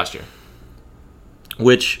we were last year.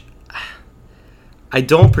 Which I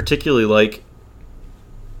don't particularly like,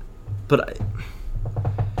 but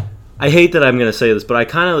I hate that I'm going to say this, but I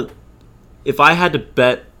kind of, if I had to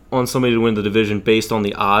bet on somebody to win the division based on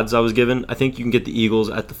the odds I was given, I think you can get the Eagles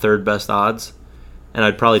at the third best odds, and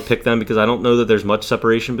I'd probably pick them because I don't know that there's much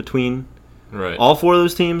separation between all four of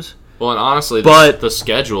those teams. Well, and honestly, the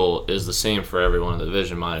schedule is the same for everyone in the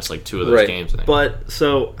division minus like 2 of those games. I think. But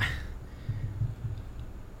so,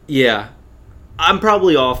 yeah, I'm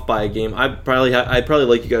probably off by a game. I'd probably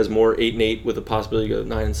like you guys more 8-8 with a possibility to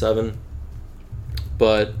go 9-7.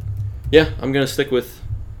 But yeah, I'm gonna stick with.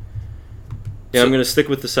 Yeah, I'm gonna stick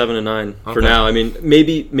with the 7 and 9 for now. I mean,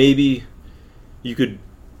 maybe you could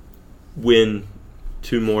win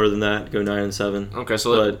 2 more than that, go 9 and 7. Okay,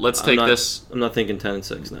 so let's take this. I'm not thinking 10 and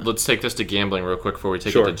 6 now. Let's take this to gambling real quick before we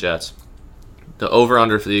take it to Jets. The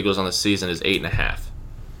over/under for the Eagles on the season is 8.5.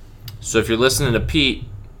 So if you're listening to Pete,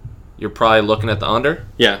 you're probably looking at the under.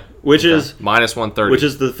 Yeah, which is minus 130, which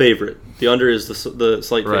is the favorite. The under is the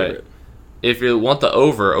slight favorite. If you want the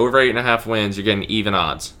over 8.5 wins, you're getting even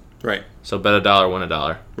odds. Right. So bet $1, win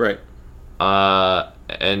 $1. Right.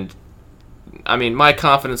 And I mean, my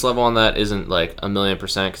confidence level on that isn't like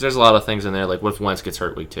 1,000,000% because there's a lot of things in there. Like, what if Wentz gets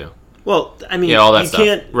hurt week 2? Well, I mean, all that you stuff.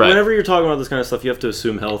 Can't. Right. Whenever you're talking about this kind of stuff, you have to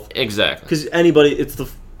assume health. Exactly. Because anybody, it's the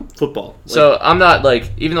football. Like, so I'm not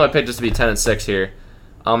like, even though I picked us to be 10 and 6 here,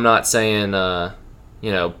 I'm not saying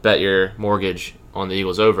bet your mortgage on the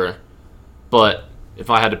Eagles over. But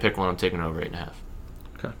if I had to pick one, I'm taking over 8.5.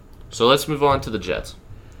 Okay. So let's move on to the Jets.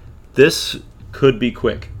 This could be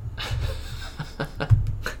quick.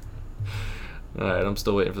 All right, I'm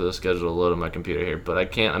still waiting for the schedule to load on my computer here, but I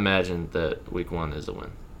can't imagine that week 1 is a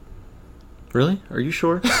win. Really? Are you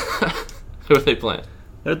sure? Who are they playing?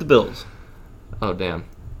 They're at the Bills. Oh, damn.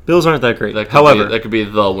 Bills aren't that great. That could be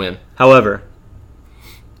the win. However,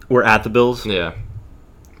 we're at the Bills. Yeah.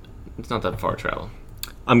 It's not that far travel.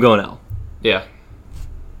 I'm going L. Yeah.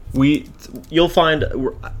 You'll find.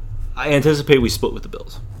 I anticipate we split with the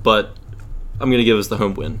Bills, but I'm going to give us the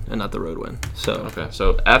home win and not the road win. So okay.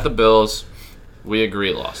 So at the Bills, we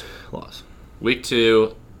agree loss. Week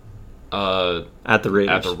 2, at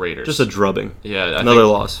the Raiders. Just a drubbing. Yeah. Another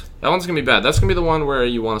loss. That one's going to be bad. That's going to be the one where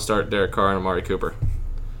you want to start Derek Carr and Amari Cooper,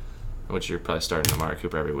 which you're probably starting Amari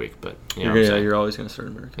Cooper every week, but you're always going to start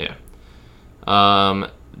Amari Cooper. Yeah.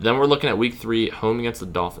 Then we're looking at week 3, home against the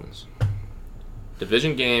Dolphins.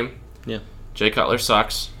 Division game. Yeah. Jay Cutler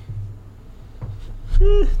sucks.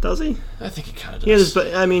 Does he? I think he kind of does.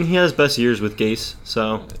 He has best years with Gase,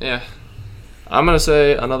 so. Yeah. I'm going to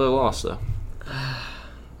say another loss, though.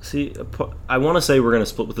 See, I want to say we're going to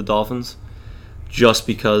split with the Dolphins just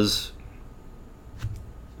because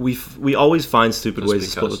we always find stupid ways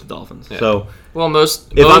to split with the Dolphins. Yeah. So, well,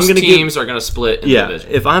 most teams are going to split in division.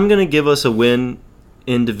 If I'm going to give us a win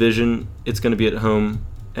in division, it's going to be at home,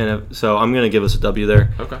 and so I'm going to give us a W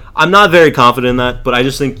there. Okay. I'm not very confident in that, but I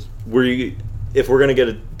just think if we're going to get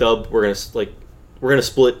a dub, we're going to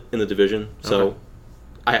split in the division. So okay.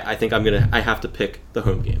 I think I have to pick the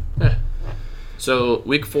home game. Yeah. So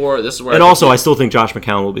week 4, this is where. And also, I still think Josh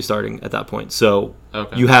McCown will be starting at that point. So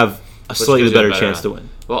you have a slightly better chance to win.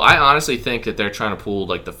 Well, I honestly think that they're trying to pull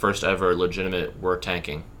like the first ever legitimate we're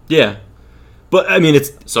tanking. Yeah, but I mean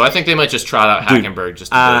it's. So I think they might just trot out Hackenberg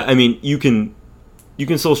just. I mean, you can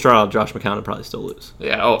still trot out Josh McCown and probably still lose.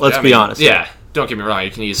 Yeah. Let's be honest. Yeah. Don't get me wrong.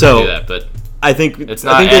 You can easily do that, but I think it's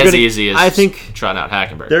not as easy as trotting out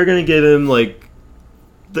Hackenberg. They're going to give him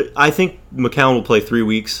I think McCown will play 3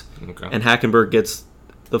 weeks, and Hackenberg gets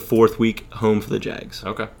the 4th week home for the Jags.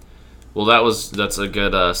 Okay. Well, that's a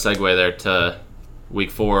good segue there to week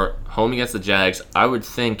 4, home against the Jags. I would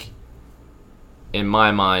think, in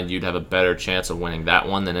my mind, you'd have a better chance of winning that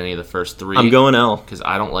one than any of the first 3. I'm going L. Because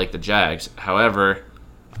I don't like the Jags. However,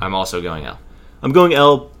 I'm also going L. I'm going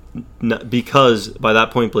L because by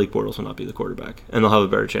that point, Blake Bortles will not be the quarterback, and they'll have a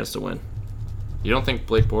better chance to win. You don't think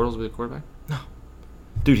Blake Bortles will be the quarterback? No.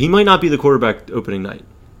 Dude, he might not be the quarterback opening night.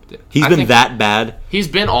 He's been that bad. He's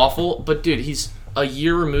been awful, but dude, he's a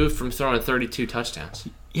year removed from throwing 32 touchdowns.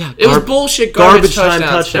 Yeah, it was bullshit garbage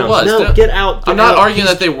touchdowns. It was. No, get out. I'm not arguing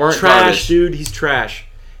that they weren't trash, garbage. Dude. He's trash.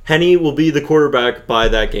 Henny will be the quarterback by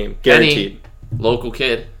that game, guaranteed. Henny, local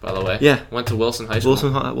kid, by the way. Yeah, went to Wilson High School.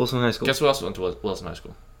 Wilson High School. Guess who else went to Wilson High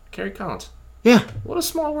School? Kerry Collins. Yeah. What a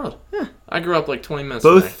small world. Yeah. I grew up like 20 minutes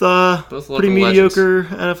Both local pretty mediocre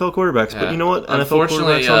legends. NFL quarterbacks. Yeah. But you know what? NFL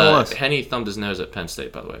Unfortunately, quarterbacks nonetheless. Henny thumbed his nose at Penn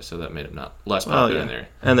State, by the way, so that made him not less popular in there.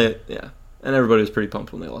 And and everybody was pretty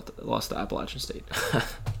pumped when they lost to Appalachian State.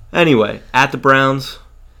 Anyway, at the Browns.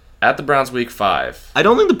 At the Browns week 5. I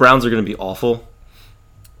don't think the Browns are going to be awful.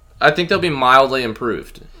 I think they'll be mildly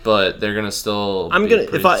improved, but they're going to still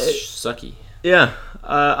sucky. Yeah.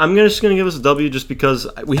 I'm just going to give us a W just because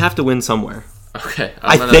we have to win somewhere. Okay.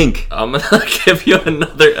 I think. I'm going to give you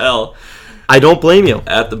another L. I don't blame you.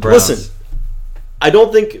 At the Browns. Listen, I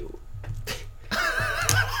don't think...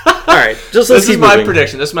 All right, just let's keep my moving.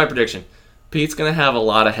 prediction. This is my prediction. Pete's going to have a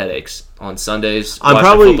lot of headaches on Sundays I'm watching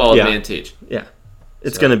probably- football yeah. with me and Teach. Yeah.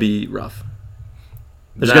 It's So- going to be rough.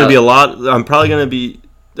 There's Now- going to be a lot... I'm probably going to be...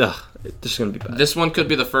 Ugh, it's just going to be bad. This one could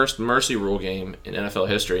be the first mercy rule game in NFL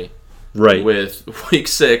history Right. with Week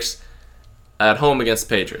 6 at home against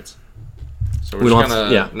the Patriots. So we're We just don't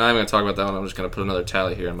going have to... to- Not even going to talk about that one. I'm just going to put another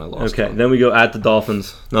tally here in my loss. Okay, column. then we go at the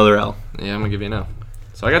Dolphins. Another L. Yeah, I'm going to give you an L.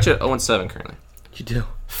 So I got you at 0-7 currently. You do.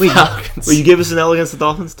 Wait, Falcons. you gave us an L against the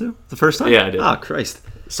Dolphins too? The first time? Yeah, I did. Ah, Christ.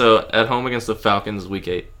 So at home against the Falcons, Week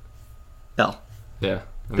 8. L. Yeah.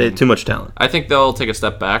 They had too much talent. I think they'll take a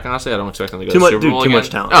step back. Honestly, I don't expect them to go Too to much- the Super dude, Bowl too again. much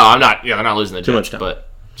talent. No, I'm not. Yeah, they're not losing the Too Jets. much talent.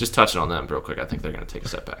 But just touching on them real quick, I think they're going to take a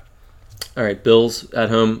step back. All right, Bills at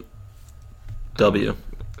home. W.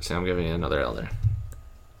 See, I'm giving you another L there.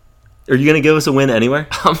 Are you going to give us a win anywhere?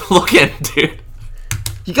 I'm looking, dude.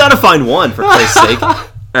 You got to find one, for Christ's sake. All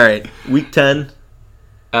right, Week 10.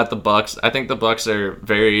 At the Bucks, I think the Bucks are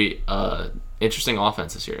very interesting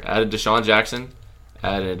offense this year. Added Deshaun Jackson,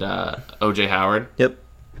 added O.J. Howard, Yep.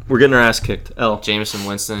 We're getting our ass kicked. L. Jameis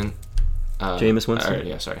Winston. Jameis Winston?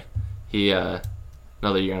 Yeah, sorry. He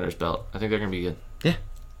another year under his belt. I think they're going to be good.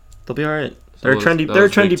 They'll be all right. So They're a trendy. that They're a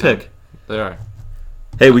was Week trendy 10. pick. They are.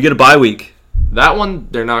 Hey, we get a bye week. That one,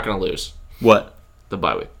 they're not going to lose. What? The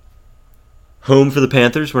bye week. Home for the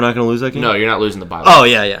Panthers. We're not going to lose that game. No, you're not losing the bye week. Oh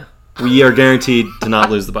yeah. We are guaranteed to not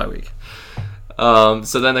lose the bye week.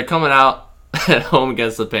 So then they're coming out at home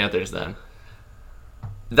against the Panthers then.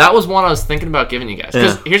 That was one I was thinking about giving you guys.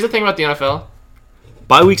 Because Yeah. here's the thing about the NFL.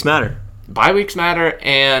 Bye weeks matter. Bye weeks matter,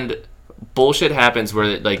 and bullshit happens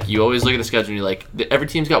where like you always look at the schedule and you're like, every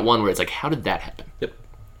team's got one where it's like, how did that happen? Yep.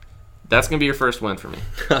 That's going to be your first win for me.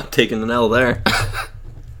 I'm taking an L there.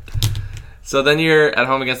 So then you're at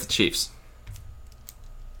home against the Chiefs.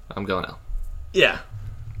 I'm going L. Yeah.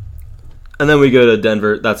 And then we go to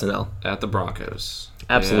Denver. That's an L. At the Broncos.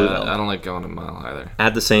 Absolute Yeah, L. I don't like going a mile either.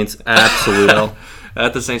 At the Saints. Absolute L.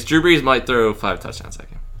 At the Saints. Drew Brees might throw 5 touchdowns that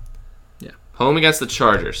game. Yeah. Home against the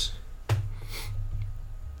Chargers.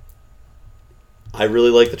 I really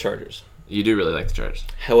like the Chargers. You do really like the Chargers.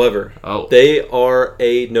 However, Oh. they are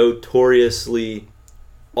a notoriously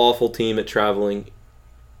awful team at traveling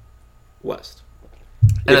west.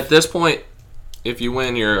 And at this point, if you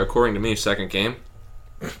win your, according to me, second game,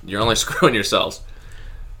 you're only screwing yourselves.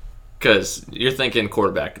 Because you're thinking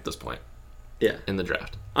quarterback at this point. Yeah. In the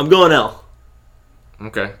draft. I'm going L.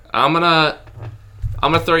 Okay. I'm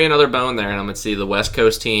gonna throw you another bone there, and I'm gonna see the West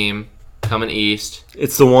Coast team coming east.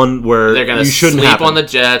 It's the one where They're gonna you shouldn't sleep happen. on the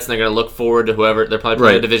Jets, and they're gonna look forward to whoever. They're probably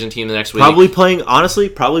playing Right. a division team the next week. Probably playing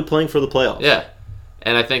for the playoffs. Yeah.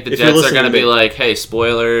 And I think the If you're Jets are listening gonna to be me. like, "Hey,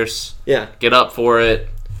 spoilers, Yeah. get up for it."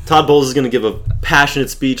 Todd Bowles is going to give a passionate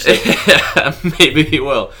speech. Like, Maybe he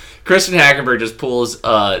will. Christian Hackenberg just pulls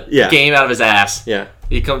a Yeah. game out of his ass. yeah.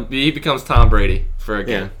 He becomes Tom Brady for a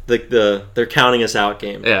Yeah. game. They're counting us out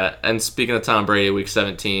game. Yeah. And speaking of Tom Brady, Week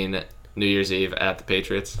 17, New Year's Eve at the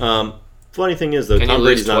Patriots. Funny thing is though, Can you Tom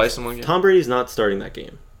lose Brady's twice in one not. game? Tom Brady's not starting that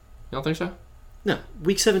game. You don't think so? No,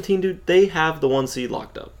 Week 17, dude. They have the 1 seed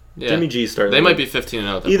locked up. Yeah. Jimmy G starting. They the might game. be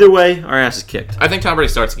 15-0. Either way, our ass is kicked. I think Tom Brady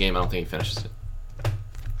starts the game. I don't think he finishes it.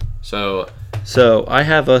 So, I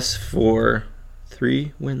have us for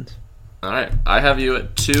 3 wins. all right. I have you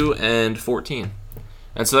at 2-14.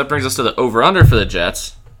 And so that brings us to the over-under for the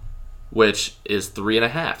Jets, which is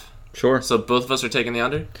 3.5. Sure. So both of us are taking the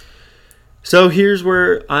under? So here's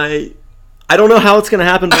where I don't know how it's going to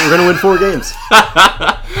happen, but we're going to win 4 games.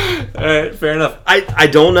 All right, fair enough. I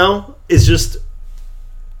don't know. It's just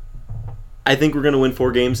I think we're going to win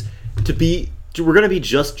 4 games. We're going to be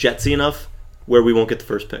just Jetsy enough where we won't get the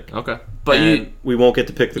first pick. Okay. But And we won't get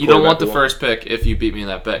to pick the you don't want quarterback the we first pick if you beat me in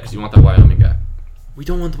that bet because you want that Wyoming guy. We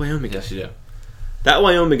don't want the Wyoming guy. Yes, you do. That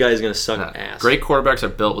Wyoming guy is going to suck Nah, ass. Great quarterbacks are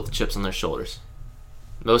built with chips on their shoulders.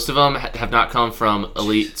 Most of them have not come from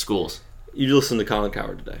elite schools. You listened to Colin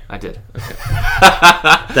Coward today. I did.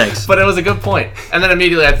 Thanks. But it was a good point. And then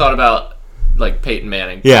immediately I thought about like Peyton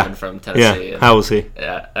Manning Yeah. coming from Tennessee. Yeah. And, How was he?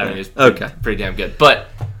 yeah, I mean, he's Okay. pretty damn good. But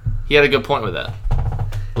he had a good point with that.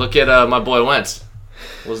 Look at my boy Wentz.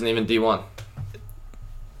 Wasn't even D1.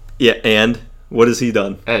 Yeah, and what has he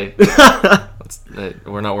done? Hey,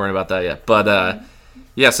 we're not worrying about that yet. But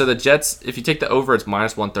yeah, so the Jets, if you take the over, it's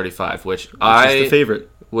minus 135, which He's I the favorite.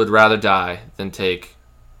 would rather die than take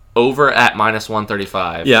over at minus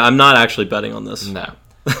 135. Yeah, I'm not actually betting on this No.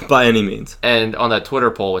 by any means. And on that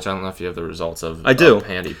Twitter poll, which I don't know if you have the results of. I do.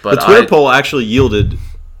 Handy, but The Twitter poll actually yielded.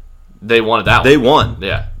 They wanted that They one. won.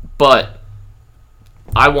 Yeah, but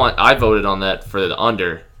I voted on that for the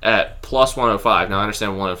under at plus 105. Now I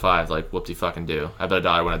understand 105, like whoop de fucking do. I bet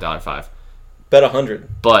 $1 win $1.05. Bet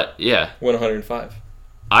 100. But yeah, win 105.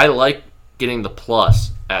 I like getting the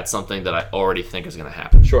plus at something that I already think is going to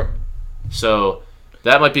happen. Sure. So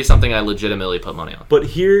that might be something I legitimately put money on. But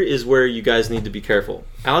here is where you guys need to be careful.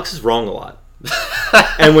 Alex is wrong a lot.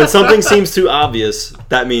 And when something seems too obvious,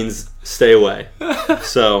 that means stay away.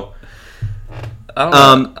 So,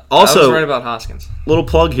 also, I was right about Hoskins. Little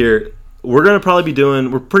plug here. We're going to probably be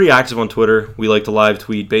we're pretty active on Twitter. We like to live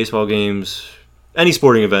tweet baseball games, any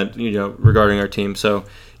sporting event, regarding our team. So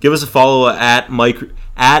give us a follow at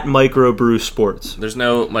Microbrew Sports. There's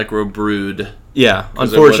no Microbrewed. Yeah,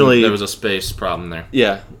 unfortunately. There was a space problem there.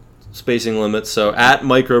 Yeah, spacing limits. So at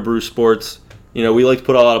Microbrew Sports. We like to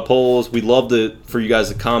put a lot of polls. We'd love for you guys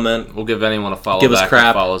to comment. We'll give anyone a follow give back us crap,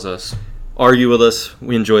 that follows us. Argue with us.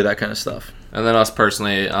 We enjoy that kind of stuff. And then us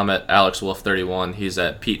personally, I'm at AlexWolf31. He's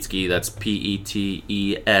at Peteski. That's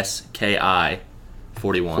PETESKI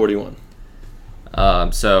 41.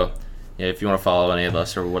 So, yeah, if you want to follow any of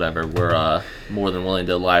us or whatever, we're more than willing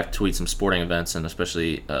to live tweet some sporting events and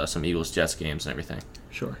especially some Eagles-Jets games and everything.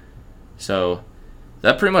 Sure. So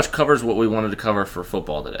that pretty much covers what we wanted to cover for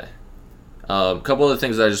football today. A couple of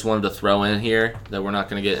things that I just wanted to throw in here that we're not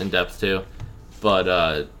going to get in depth to,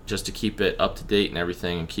 but just to keep it up to date and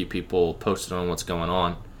everything and keep people posted on what's going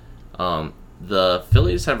on. The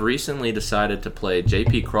Phillies have recently decided to play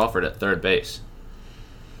J.P. Crawford at third base,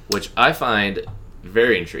 which I find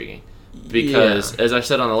very intriguing because, as I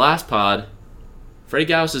said on the last pod, Freddie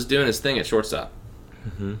Gauss is doing his thing at shortstop.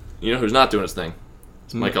 Mm-hmm. You know who's not doing his thing?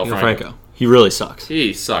 It's Maikel Franco. He really sucks.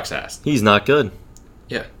 He sucks ass. He's not good.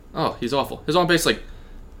 Yeah. Oh, he's awful. His on base like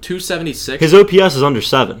 276. His OPS is under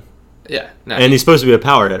 7. Yeah. No, and he's supposed to be a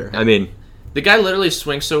power hitter. I mean, the guy literally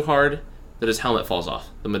swings so hard that his helmet falls off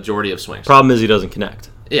the majority of swings. Problem is he doesn't connect.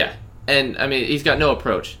 Yeah. And, I mean, he's got no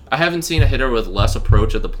approach. I haven't seen a hitter with less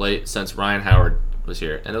approach at the plate since Ryan Howard was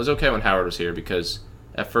here. And it was okay when Howard was here because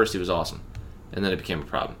at first he was awesome. And then it became a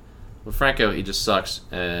problem. With Franco, he just sucks,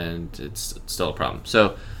 and it's still a problem.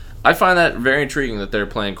 So I find that very intriguing that they're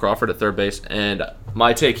playing Crawford at third base. And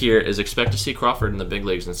my take here is expect to see Crawford in the big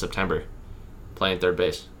leagues in September playing third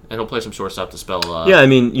base. And he'll play some shortstop to spell... yeah, I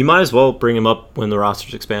mean, you might as well bring him up when the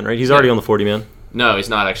rosters expand, right? He's already on the 40-man. No, he's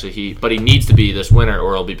not actually. But he needs to be this winter,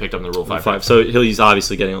 or he'll be picked up in the Rule 5. So he's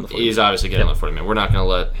obviously getting on the 40-man. He's obviously getting on the 40-man. We're not going to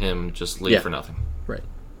let him just leave for nothing. Right.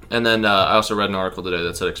 And then I also read an article today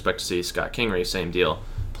that said expect to see Scott Kingery, same deal,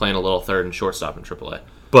 playing a little third and shortstop in AAA.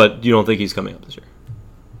 But you don't think he's coming up this year?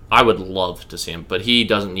 I would love to see him, but he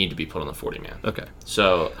doesn't need to be put on the 40-man. Okay.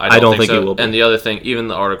 So I don't think he so. will be. And the other thing, even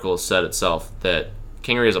the article said itself that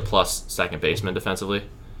Kingery is a plus second baseman defensively,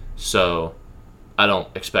 so I don't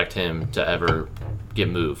expect him to ever get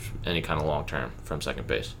moved any kind of long term from second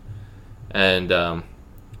base. And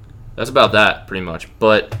that's about that, pretty much.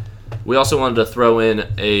 But we also wanted to throw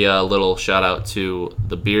in a little shout out to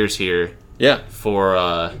the beers here. Yeah.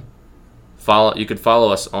 For you could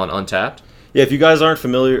follow us on Untapped. Yeah, if you guys aren't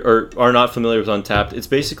familiar or are not familiar with Untapped, it's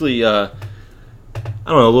basically I don't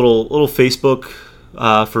know, a little Facebook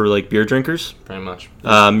for like beer drinkers. Pretty much.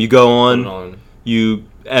 You go on. You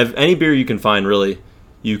have any beer you can find, really.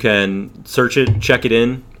 You can search it, check it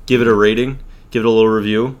in, give it a rating, give it a little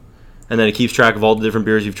review, and then it keeps track of all the different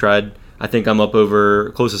beers you've tried. I think I'm up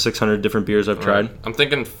over close to 600 different beers I've tried. I'm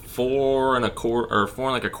thinking 4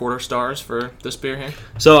 1/4 stars for this beer here.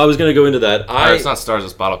 So I was going to go into that. It's not stars,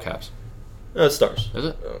 it's bottle caps. No, it's stars. Is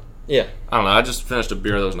it? Yeah. I don't know. I just finished a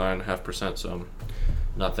beer that was 9.5%, so I'm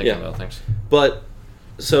not thinking about things. But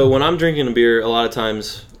so when I'm drinking a beer, a lot of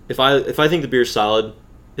times, if I think the beer's solid,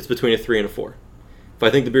 it's between a 3 and a 4. If I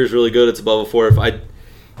think the beer's really good, it's above a 4. If I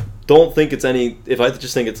don't think it's if I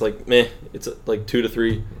just think it's like meh, it's like 2 to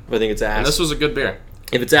 3. If I think it's ass. And this was a good beer.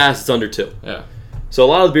 If it's ass, it's under 2. Yeah. So a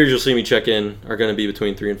lot of the beers you'll see me check in are going to be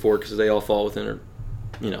between 3 and 4 because they all fall within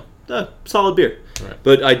a solid beer. Right.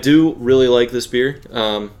 But I do really like this beer.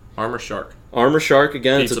 Armor Shark. Armor Shark,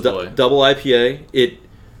 again, Pizza it's a double IPA.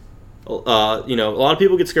 A lot of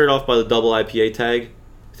people get scared off by the double IPA tag,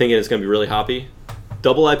 thinking it's going to be really hoppy.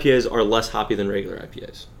 Double IPAs are less hoppy than regular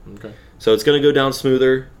IPAs. Okay. So it's going to go down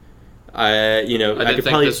smoother. I could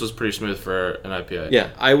think this was pretty smooth for an IPA. Yeah,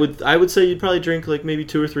 I would say you'd probably drink like maybe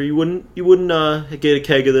 2 or 3. You wouldn't get a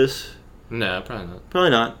keg of this. No, probably not. Probably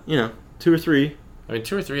not. 2 or 3. I mean,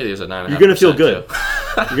 2 or 3 of these at 9.5%. You're gonna feel good.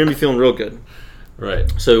 You're gonna be feeling real good.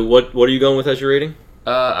 Right. So what are you going with as your rating?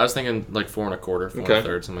 I was thinking like 4 1/4, 4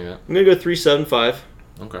 1/3, something like that. I'm gonna go 3.75.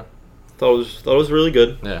 Okay. Thought it was really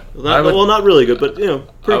good. Yeah. Not really good, but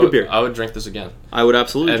pretty good beer. I would drink this again. I would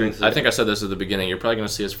absolutely drink this. I think I said this at the beginning. You're probably going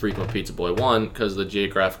to see us frequent Pizza Boy. 1, because of the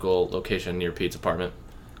geographical location near Pete's apartment.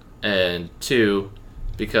 and 2,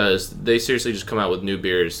 because they seriously just come out with new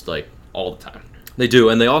beers like all the time. They do,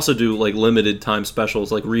 and they also do like limited time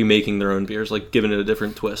specials, like remaking their own beers, like giving it a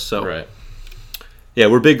different twist. So, right. Yeah,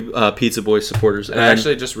 we're big Pizza Boys supporters. And I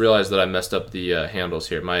actually just realized that I messed up the handles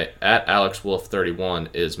here. My @AlexWolf31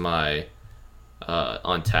 is my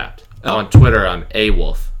Untapped. Oh. On Twitter, I'm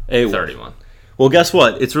AWolf31. Well, guess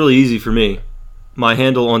what? It's really easy for me. My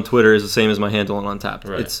handle on Twitter is the same as my handle on Untapped.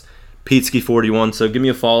 Right. It's Pizky41. So give me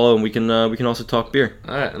a follow, and we can also talk beer.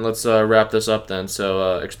 All right, and let's wrap this up then.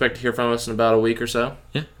 So expect to hear from us in about a week or so.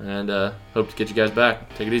 Yeah. And hope to get you guys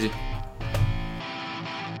back. Take it easy.